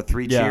hooray!"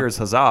 3 cheers,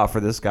 huzzah for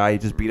this guy. He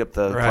just beat up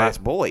the class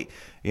bully.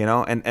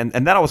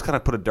 And that always kind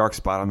of put a dark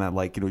spot on that,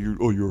 like,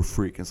 you're a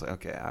freak. And it's like,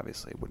 okay,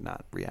 obviously would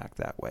not react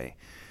that way.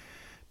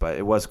 But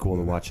it was cool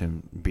to watch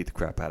him beat the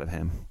crap out of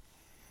him.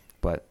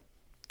 But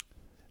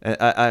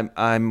I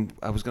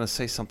was going to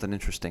say something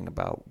interesting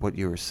about what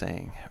you were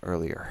saying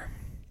earlier.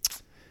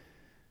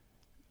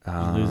 Did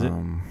you lose it?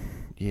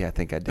 Yeah, I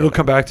think I did. It'll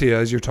come back to you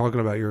as you're talking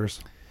about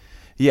yours.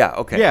 Yeah,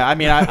 okay. Yeah, I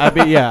mean,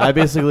 I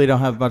basically don't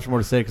have much more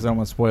to say because I don't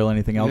want to spoil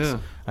anything else. Yeah.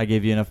 I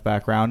gave you enough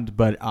background,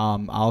 but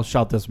I'll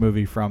shout this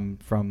movie from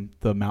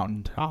the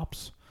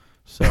mountaintops.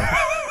 So,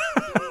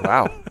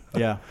 wow.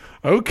 Yeah.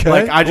 Okay.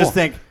 Like I just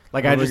think,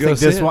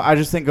 this one. it. I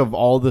just think of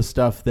all the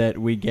stuff that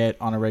we get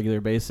on a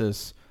regular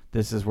basis.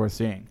 This is worth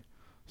seeing.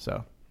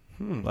 So,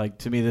 like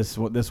to me, this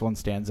one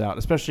stands out,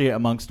 especially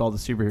amongst all the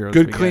superheroes.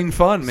 Good, clean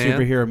fun, man.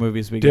 Superhero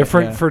movies we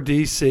different get. for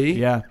DC.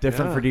 Yeah,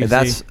 different for DC.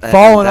 That's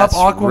following up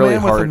that's Aquaman really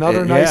with hard.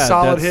 another nice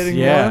solid hitting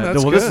one.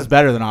 That's good. This is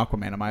better than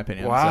Aquaman in my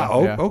opinion.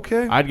 Wow. So,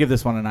 Okay. I'd give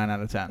this one a 9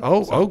 out of 10.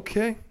 Oh, so.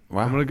 okay.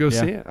 Wow. I'm gonna go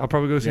see it. I'll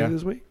probably go see it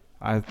this week.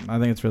 I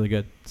think it's really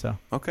good. So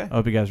Okay. I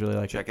hope you guys really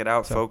like it. Check it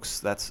out, folks.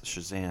 That's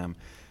Shazam.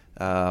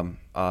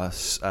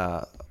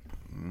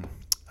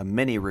 A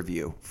mini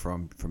review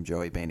from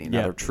Joey Bainey,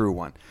 not a true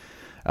one.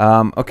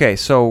 Okay,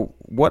 so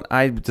what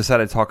I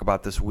decided to talk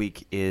about this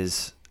week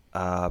is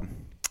I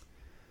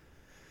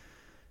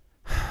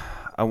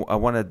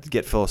want to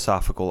get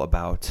philosophical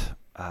about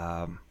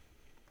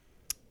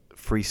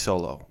Free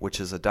Solo, which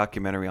is a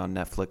documentary on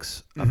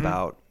Netflix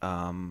about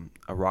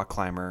a rock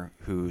climber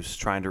who's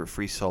trying to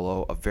free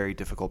solo a very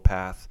difficult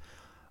path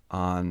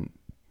on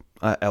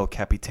El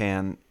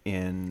Capitan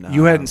in...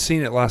 you hadn't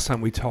seen it last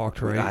time we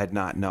talked, right? I had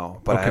not,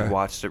 no, but I had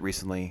watched it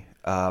recently.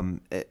 And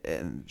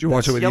did you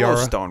watch it with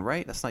Yellowstone, Yara?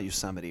 right? That's not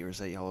Yosemite, or is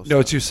that Yellowstone? No,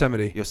 it's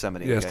Yosemite.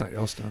 Yosemite. Yeah, okay. it's not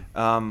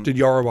Yellowstone. Did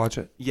Yara watch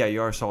it? Yeah,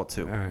 Yara saw it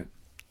too. All right.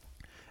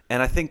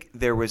 And I think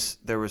there was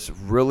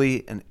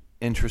really an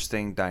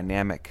interesting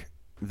dynamic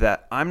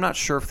that I'm not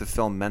sure if the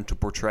film meant to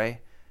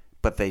portray,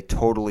 but they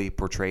totally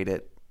portrayed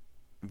it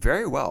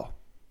very well.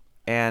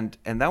 And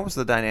that was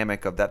the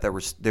dynamic of that.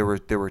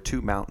 There were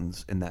two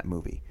mountains in that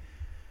movie.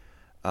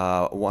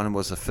 One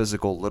was a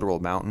physical, literal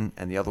mountain,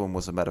 and the other one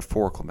was a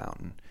metaphorical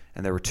mountain.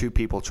 And there were two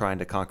people trying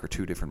to conquer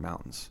two different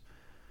mountains.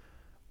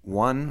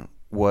 One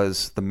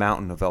was the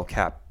mountain of El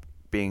Cap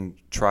being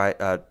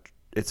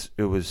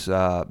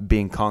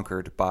being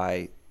conquered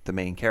by the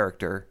main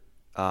character.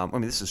 I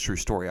mean, this is a true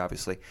story,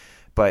 obviously,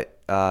 but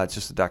it's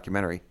just a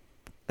documentary.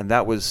 And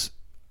that was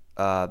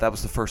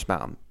the first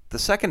mountain. The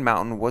second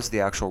mountain was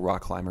the actual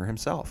rock climber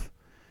himself,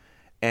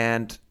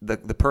 and the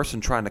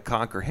person trying to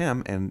conquer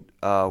him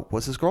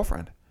was his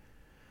girlfriend.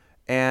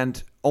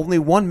 And only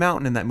one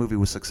mountain in that movie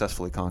was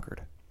successfully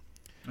conquered.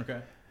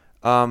 Okay.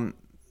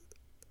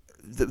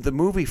 The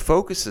movie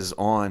focuses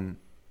on.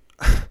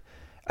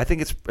 I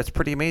think it's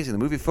pretty amazing. The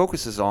movie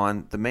focuses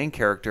on the main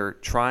character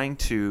trying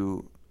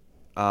to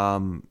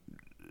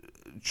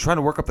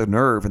work up the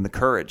nerve and the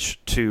courage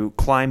to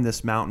climb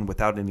this mountain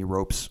without any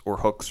ropes or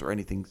hooks or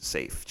anything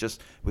safe,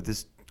 just with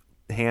his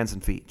hands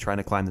and feet trying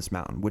to climb this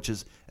mountain, which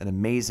is an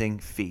amazing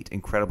feat,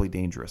 incredibly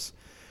dangerous.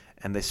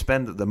 And they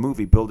spend the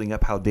movie building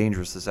up how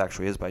dangerous this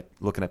actually is by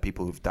looking at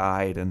people who've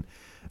died and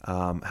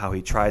how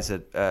he tries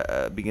it,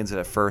 begins it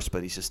at first,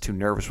 but he's just too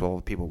nervous with all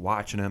the people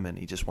watching him, and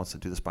he just wants to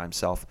do this by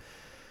himself.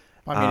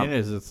 I mean,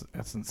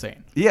 it's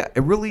insane. Yeah,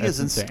 it really is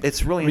insane.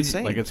 It's really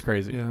insane. Like, it's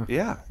crazy.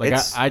 Yeah. Like,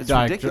 it's I'd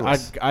die.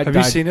 ridiculous. Have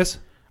you seen this?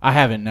 I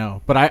haven't,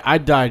 no. But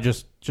I'd die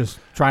just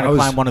trying to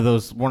climb one of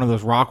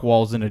those rock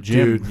walls in a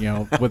gym,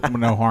 Dude. with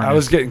no harness. I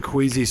was getting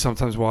queasy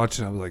sometimes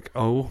watching. I was like,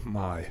 oh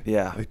my.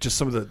 Yeah. Like just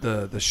some of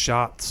the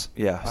shots.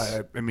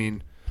 Yes. I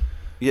mean.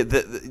 Yeah.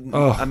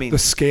 I mean, the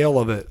scale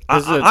of it.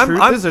 This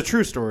is a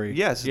true story.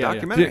 Yeah, it's a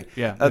documentary.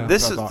 Yeah.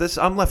 This.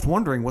 I'm left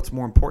wondering what's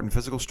more important: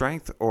 physical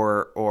strength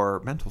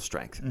or mental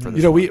strength. For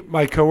this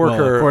My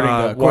coworker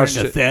according watched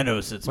to it.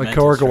 Thanos, it's My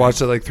mental coworker strength.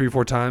 watched it like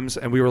 3-4 times,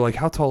 and we were like,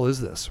 "How tall is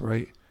this?"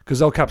 Right?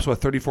 Because El Cap's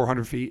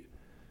 3,400 feet.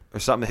 or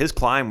something. His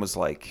climb was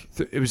like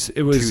It was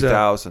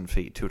 2,000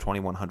 feet to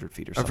 2,100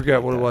 feet or something. I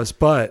forget what it was,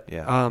 but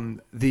Yeah.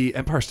 the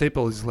Empire State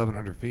Building is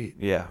 1,100 feet.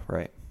 Yeah,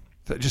 right.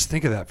 Just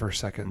think of that for a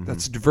second. Mm-hmm.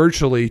 That's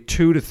virtually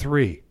 2 to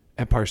 3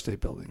 Empire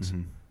State Buildings.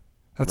 Mm-hmm.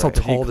 That's Right. how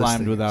If he tall this climbed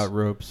thing without is.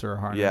 ropes or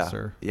harness Yeah.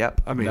 or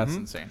Yep. I mean, that's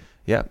insane.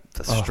 Yep.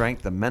 The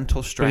strength, the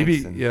mental strength.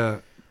 maybe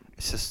and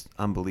It's just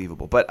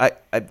unbelievable. But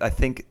I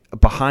think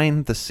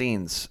behind the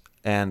scenes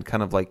and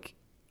kind of like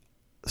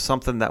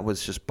something that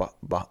was just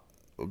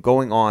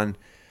going on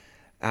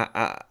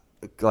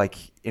like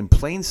in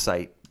plain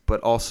sight,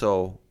 but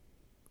also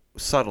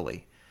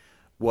subtly,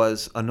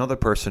 was another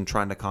person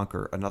trying to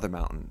conquer another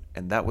mountain.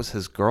 And that was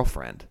his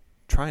girlfriend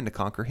trying to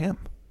conquer him.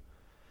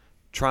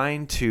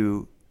 Trying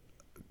to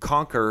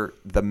conquer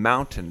the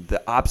mountain,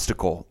 the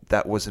obstacle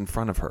that was in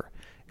front of her.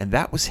 And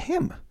that was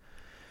him.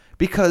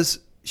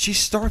 Because she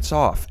starts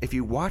off, if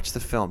you watch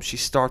the film, she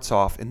starts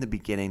off in the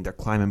beginning, they're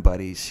climbing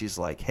buddies. She's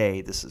like,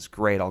 hey, this is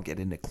great. I'll get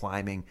into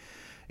climbing,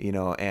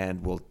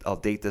 and I'll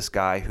date this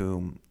guy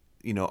whom,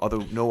 no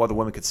other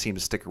woman could seem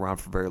to stick around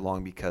for very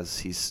long because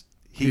he's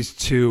too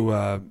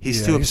too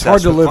he's obsessed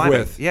hard to with live climbing.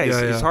 with.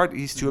 Yeah,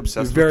 he's too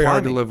obsessed He's with very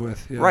hard climbing. to live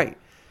with. Yeah. Right.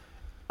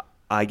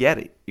 I get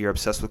it. You're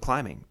obsessed with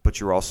climbing,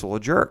 but you're also a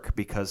jerk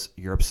because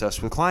you're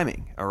obsessed with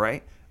climbing, all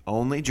right?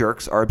 Only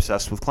jerks are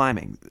obsessed with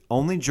climbing.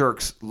 Only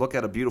jerks look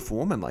at a beautiful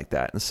woman like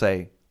that and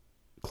say,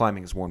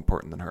 climbing is more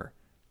important than her.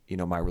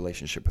 My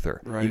relationship with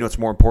her. Right. What's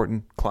more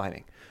important?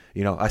 Climbing.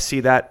 I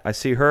see that. I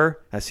see her.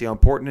 I see how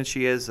important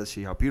she is. I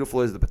see how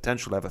beautiful it is, the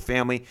potential to have a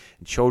family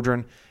and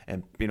children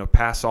and,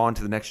 pass on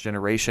to the next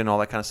generation, all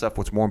that kind of stuff.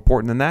 What's more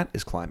important than that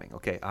is climbing.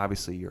 Okay,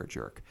 obviously you're a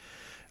jerk.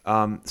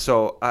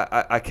 So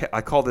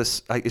I call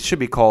this, it should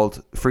be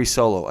called Free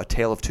Solo, A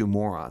Tale of Two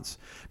Morons,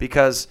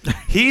 because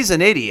he's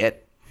an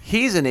idiot.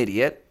 He's an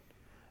idiot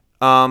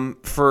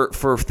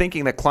for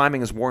thinking that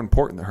climbing is more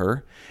important than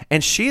her,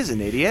 and she's an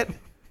idiot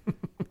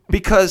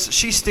because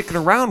she's sticking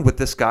around with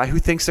this guy who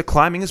thinks that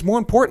climbing is more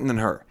important than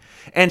her,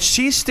 and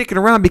she's sticking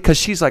around because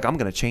she's like, I'm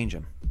going to change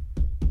him.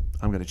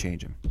 I'm going to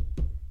change him.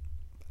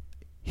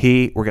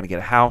 We're going to get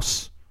a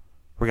house.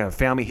 We're going to have a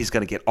family. He's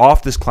going to get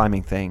off this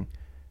climbing thing.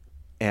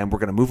 And we're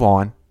going to move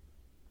on,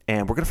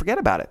 and we're going to forget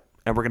about it,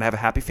 and we're going to have a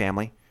happy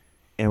family,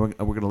 and we're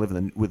going to live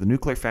with a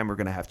nuclear family. We're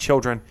going to have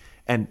children,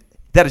 and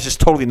that is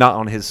just totally not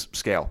on his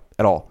scale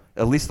at all.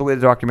 At least the way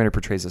the documentary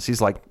portrays this,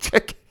 he's like,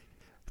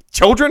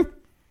 children?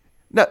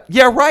 No,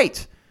 yeah,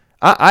 right.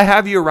 I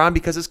have you around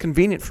because it's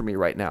convenient for me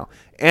right now,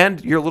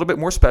 and you're a little bit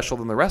more special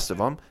than the rest of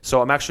them.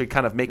 So I'm actually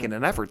kind of making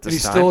an effort this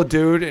He's time. still a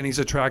dude, and he's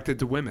attracted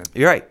to women.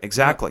 You're right,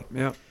 exactly.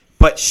 Yeah.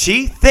 But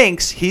she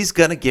thinks he's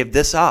going to give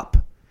this up.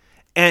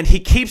 And he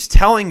keeps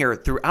telling her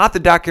throughout the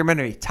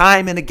documentary,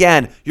 time and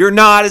again, you're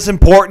not as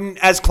important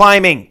as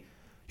climbing.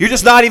 You're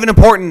just not even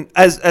important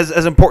as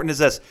important as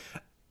this.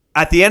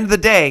 At the end of the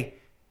day,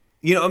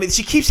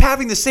 she keeps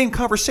having the same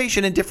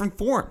conversation in different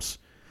forms.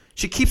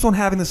 She keeps on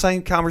having the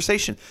same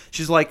conversation.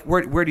 She's like,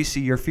 where do you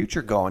see your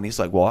future going? He's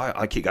like, well,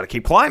 I got to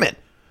keep climbing.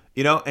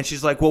 And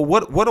she's like, well,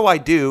 what do I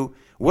do?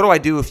 What do I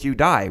do if you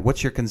die?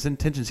 What's your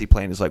contingency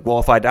plan? He's like, well,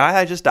 if I die,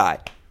 I just die.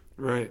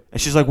 Right. And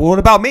she's like, well, what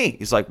about me?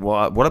 He's like,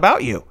 well, what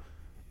about you?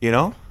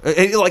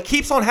 It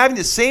keeps on having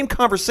the same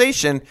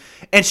conversation,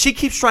 and she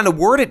keeps trying to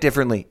word it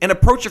differently and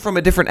approach it from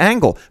a different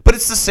angle, but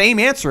it's the same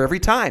answer every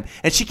time.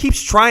 And she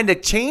keeps trying to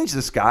change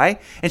this guy,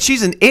 and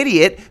she's an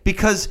idiot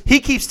because he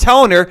keeps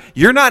telling her,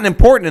 you're not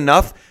important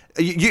enough.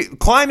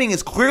 Climbing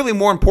is clearly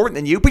more important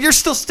than you, but you're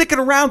still sticking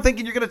around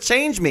thinking you're going to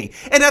change me.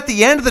 And at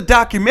the end of the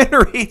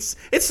documentary,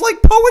 it's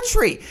like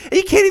poetry.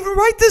 He can't even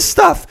write this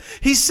stuff.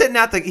 He's sitting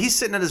at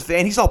his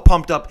van. He's all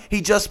pumped up.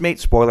 He just made,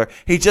 spoiler,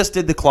 he just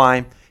did the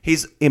climb.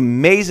 He's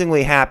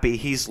amazingly happy.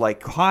 He's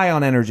like high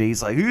on energy.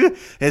 He's like,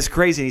 it's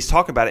crazy. And he's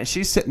talking about it. And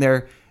she's sitting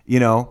there,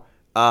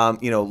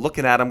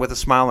 looking at him with a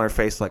smile on her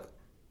face, like,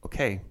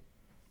 okay,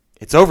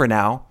 it's over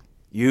now.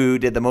 You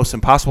did the most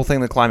impossible thing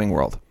in the climbing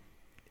world.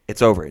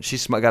 It's over. And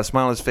she's got a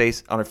smile on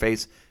her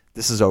face.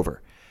 This is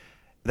over.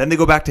 Then they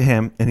go back to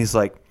him, and he's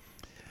like,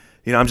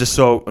 I'm just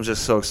so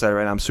excited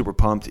right now. I'm super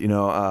pumped, and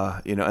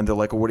they're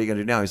like, well, what are you going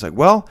to do now? He's like,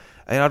 well,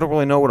 I don't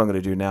really know what I'm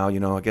going to do now.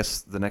 I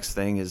guess the next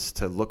thing is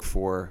to look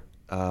for,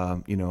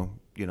 are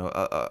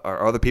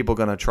other people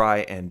going to try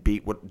and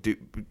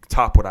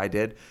top what I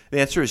did? The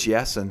answer is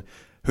yes. And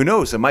who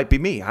knows? It might be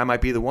me. I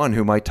might be the one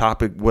who might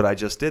top what I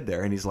just did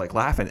there. And he's like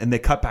laughing. And they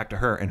cut back to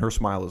her, and her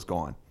smile is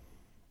gone.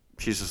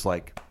 She's just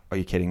like, are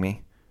you kidding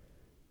me?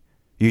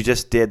 You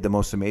just did the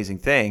most amazing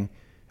thing.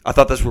 I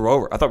thought this were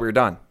over. I thought we were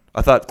done.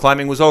 I thought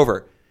climbing was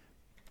over.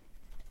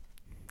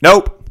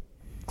 Nope.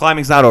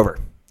 Climbing's not over.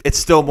 It's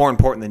still more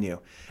important than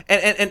you.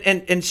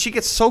 And she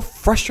gets so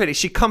frustrated.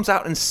 She comes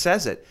out and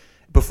says it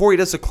before he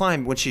does the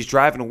climb when she's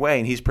driving away,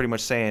 and he's pretty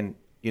much saying,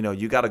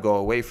 you got to go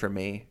away from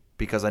me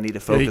because I need to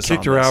focus on this. He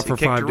kicked her out for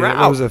 5 days.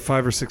 What was it,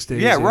 5 or 6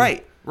 days? Yeah,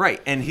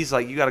 right. And he's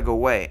like, you got to go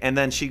away. And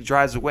then she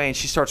drives away, and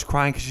she starts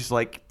crying because she's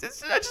like, I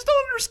just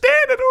don't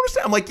understand. I don't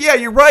understand. I'm like, yeah,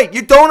 you're right.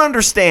 You don't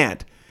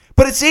understand.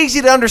 But it's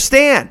easy to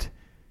understand.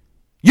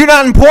 You're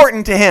not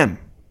important to him.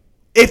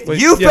 If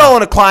you fell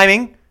in a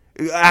climbing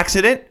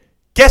accident,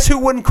 guess who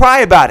wouldn't cry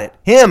about it?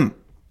 Him.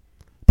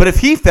 But if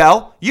he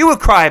fell, you would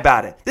cry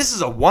about it. This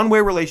is a one-way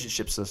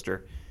relationship,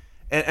 sister.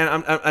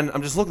 And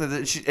I'm just looking at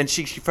it, and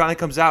she finally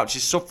comes out.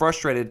 She's so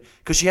frustrated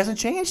because she hasn't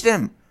changed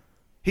him.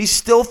 He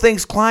still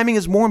thinks climbing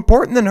is more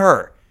important than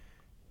her.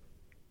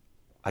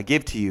 I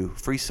give to you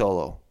Free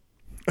Solo,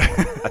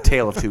 A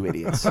Tale of Two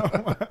Idiots.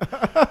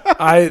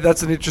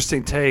 That's an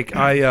interesting take.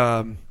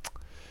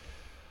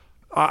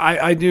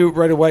 I knew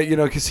right away,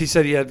 because he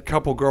said he had a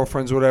couple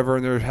girlfriends or whatever,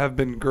 and there have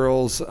been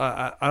girls.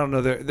 I don't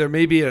know. There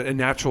may be a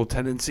natural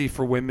tendency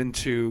for women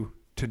to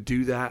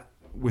do that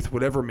with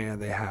whatever man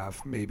they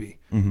have, maybe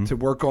to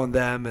work on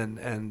them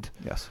and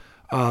yes.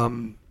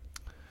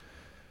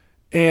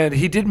 And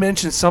he did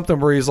mention something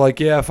where he's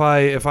like, yeah, if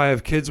I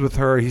have kids with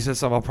her, he said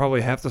something, I'll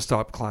probably have to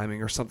stop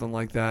climbing or something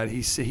like that.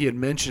 He had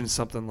mentioned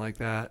something like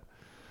that.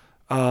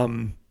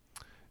 I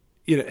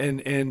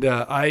don't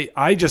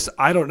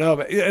know,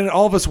 and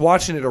all of us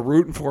watching it are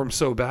rooting for him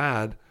so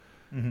bad,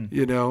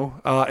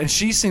 and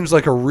she seems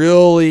like a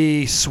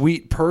really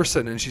sweet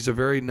person, and she's a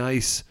very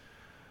nice,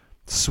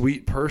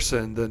 sweet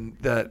person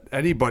that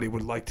anybody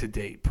would like to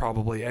date,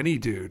 probably any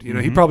dude.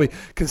 He probably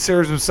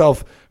considers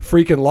himself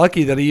freaking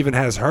lucky that he even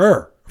has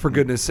her, for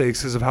goodness sakes,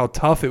 because of how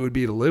tough it would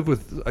be to live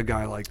with a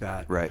guy like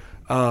that. Right.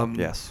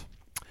 Yes.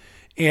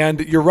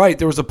 And you're right.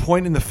 There was a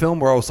point in the film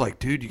where I was like,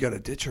 dude, you got to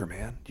ditch her,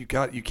 man. You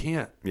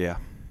can't. Yeah.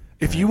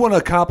 If you want to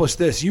accomplish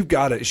this, you've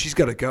got it. She's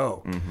got to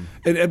go.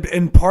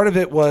 And part of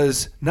it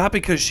was not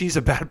because she's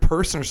a bad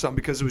person or something,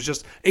 because it was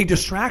just a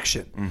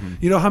distraction.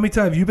 You know, how many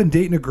times have you been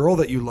dating a girl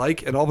that you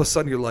like, and all of a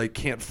sudden you're like,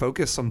 can't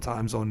focus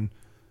sometimes on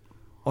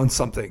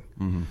something.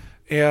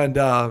 And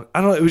I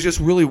don't know. It was just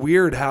really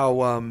weird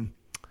how,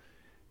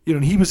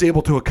 and he was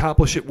able to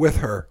accomplish it with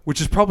her, which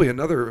is probably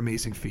another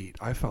amazing feat.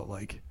 I felt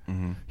like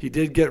he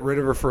did get rid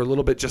of her for a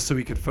little bit just so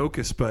he could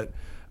focus, but.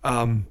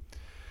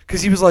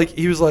 Because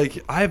he was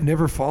like, I have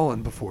never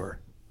fallen before.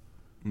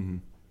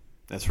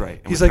 That's right.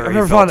 And he's like, I've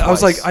never fallen. I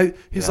was like,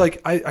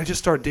 I just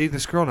started dating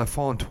this girl and I've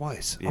fallen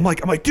twice. Yeah. I'm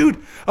like,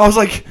 dude. I was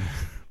like,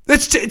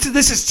 this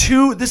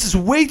is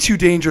way too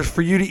dangerous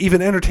for you to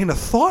even entertain a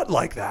thought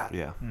like that.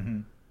 Yeah.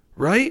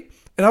 Right.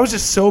 And I was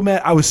just so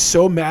mad. I was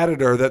so mad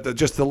at her that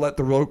just to let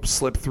the rope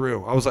slip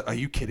through. I was like, are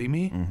you kidding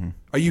me?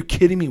 Are you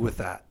kidding me with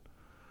that?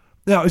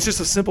 Now it's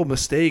just a simple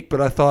mistake, but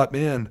I thought,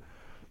 man.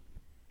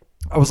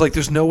 I was like,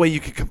 there's no way you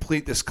could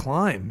complete this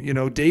climb.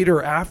 Date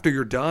her after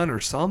you're done or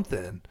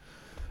something.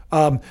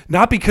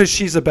 Not because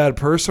she's a bad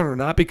person or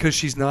not because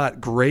she's not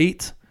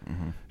great,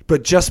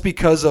 but just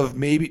because of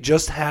maybe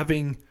just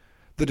having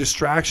the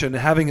distraction,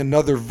 having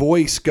another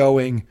voice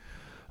going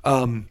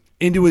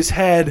into his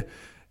head.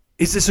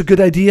 Is this a good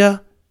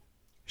idea?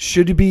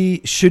 Should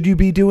you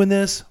be doing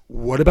this?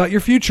 What about your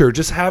future?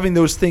 Just having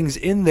those things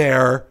in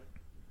there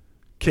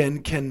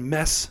can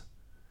mess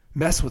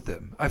with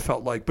him, I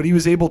felt like, but he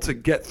was able to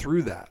get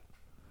through that,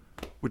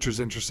 which was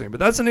interesting. But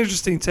that's an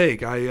interesting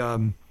take. I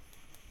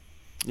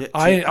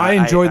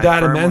enjoyed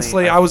that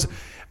immensely.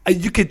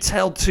 You could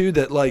tell too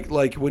that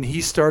like when he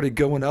started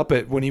going up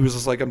it, when he was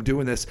just like, I'm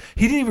doing this,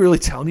 he didn't even really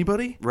tell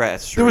anybody. Right,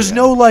 that's true. There was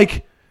no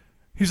like,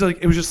 he was like,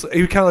 it was just,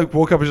 he kind of like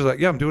woke up and was just like,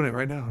 yeah, I'm doing it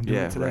right now. I'm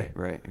doing it today.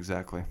 Right,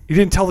 exactly. He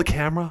didn't tell the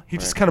camera. He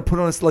just kind of put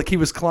on his, like he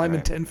was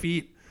climbing 10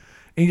 feet,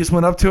 and he just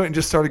went up to it and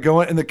just started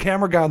going. And the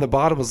camera guy on the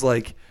bottom was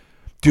like,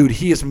 dude,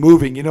 he is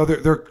moving.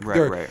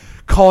 They're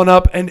calling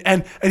up,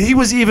 and he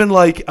was even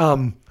like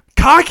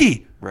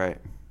cocky. Right.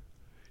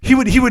 He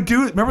would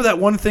do. Remember that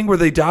one thing where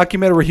they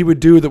documented where he would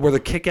do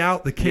the kick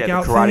out, the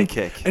karate thing?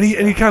 Kick. And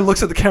he kind of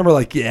looks at the camera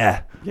like,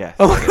 yeah.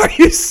 I'm like, are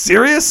you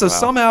serious? So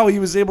somehow he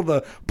was able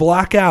to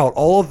block out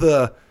all of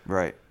the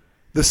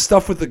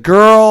stuff with the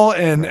girl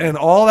and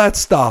all that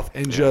stuff,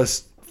 and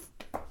just.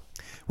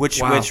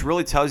 Which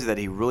really tells you that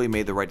he really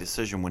made the right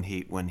decision when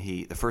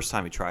he the first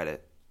time he tried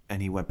it.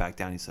 And he went back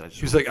down. He said,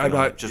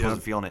 "I just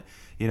wasn't feeling it."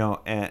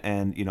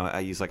 And I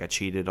used I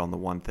cheated on the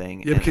one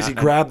thing. Yeah, because he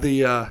grabbed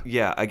the.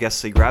 I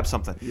guess he grabbed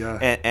something.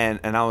 Yeah.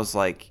 And I was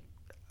like,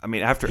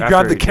 after he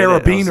grabbed the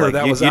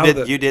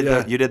carabiner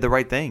you did the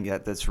right thing. Yeah,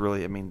 that's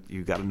really.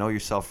 You got to know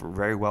yourself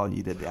very well, and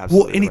you did absolutely.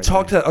 Well, and he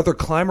talked to that other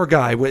climber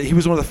guy. He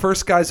was one of the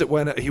first guys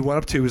that he went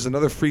up to. He was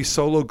another Free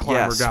Solo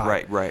climber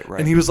guy. Right.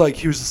 And he was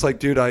just like,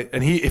 dude,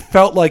 it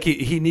felt like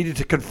he needed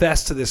to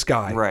confess to this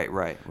guy. Right.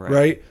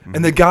 Mm-hmm.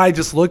 And the guy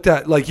just looked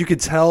at, like, you could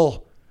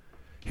tell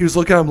he was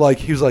looking at him like,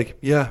 he was like,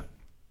 yeah.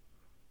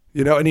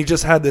 And he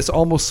just had this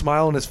almost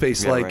smile on his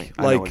face, I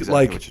know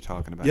exactly what you're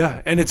talking about.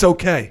 Yeah, and it's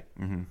okay.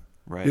 Mm-hmm.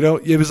 Right.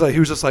 It was like he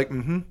was just like,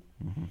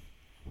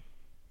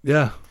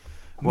 yeah.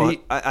 Well,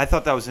 I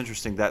thought that was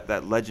interesting.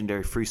 That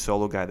legendary Free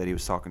Solo guy that he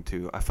was talking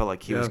to, I felt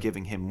like he was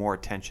giving him more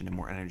attention and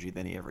more energy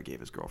than he ever gave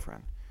his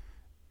girlfriend.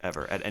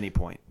 Ever at any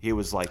point, he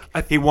was like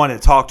he wanted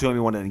to talk to him,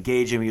 he wanted to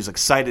engage him, he was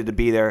excited to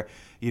be there.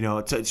 You know,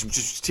 it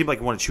just seemed like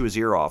he wanted to chew his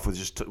ear off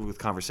with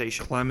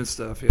conversation, climbing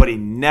stuff. Yeah. But he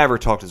never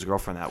talked to his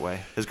girlfriend that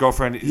way. His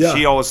girlfriend,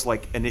 she always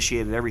like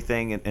initiated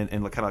everything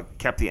and kind of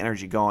kept the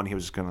energy going. He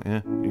was just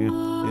gonna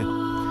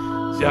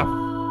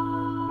yeah.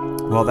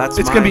 Well,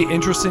 it's going to be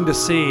interesting to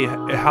see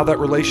how that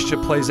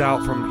relationship plays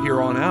out from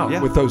here on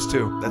out with those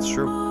two. That's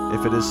true.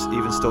 If it is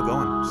even still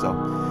going. So,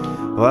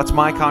 well, that's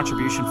my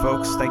contribution,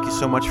 folks. Thank you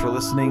so much for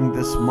listening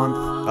this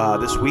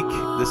month, this week.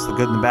 This is The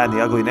Good and the Bad and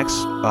the Ugly. Next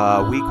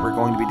week, we're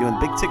going to be doing the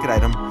big ticket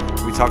item.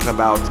 We'll be talking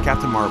about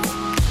Captain Marvel.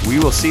 We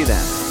will see you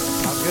then.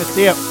 Sounds good.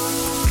 See ya.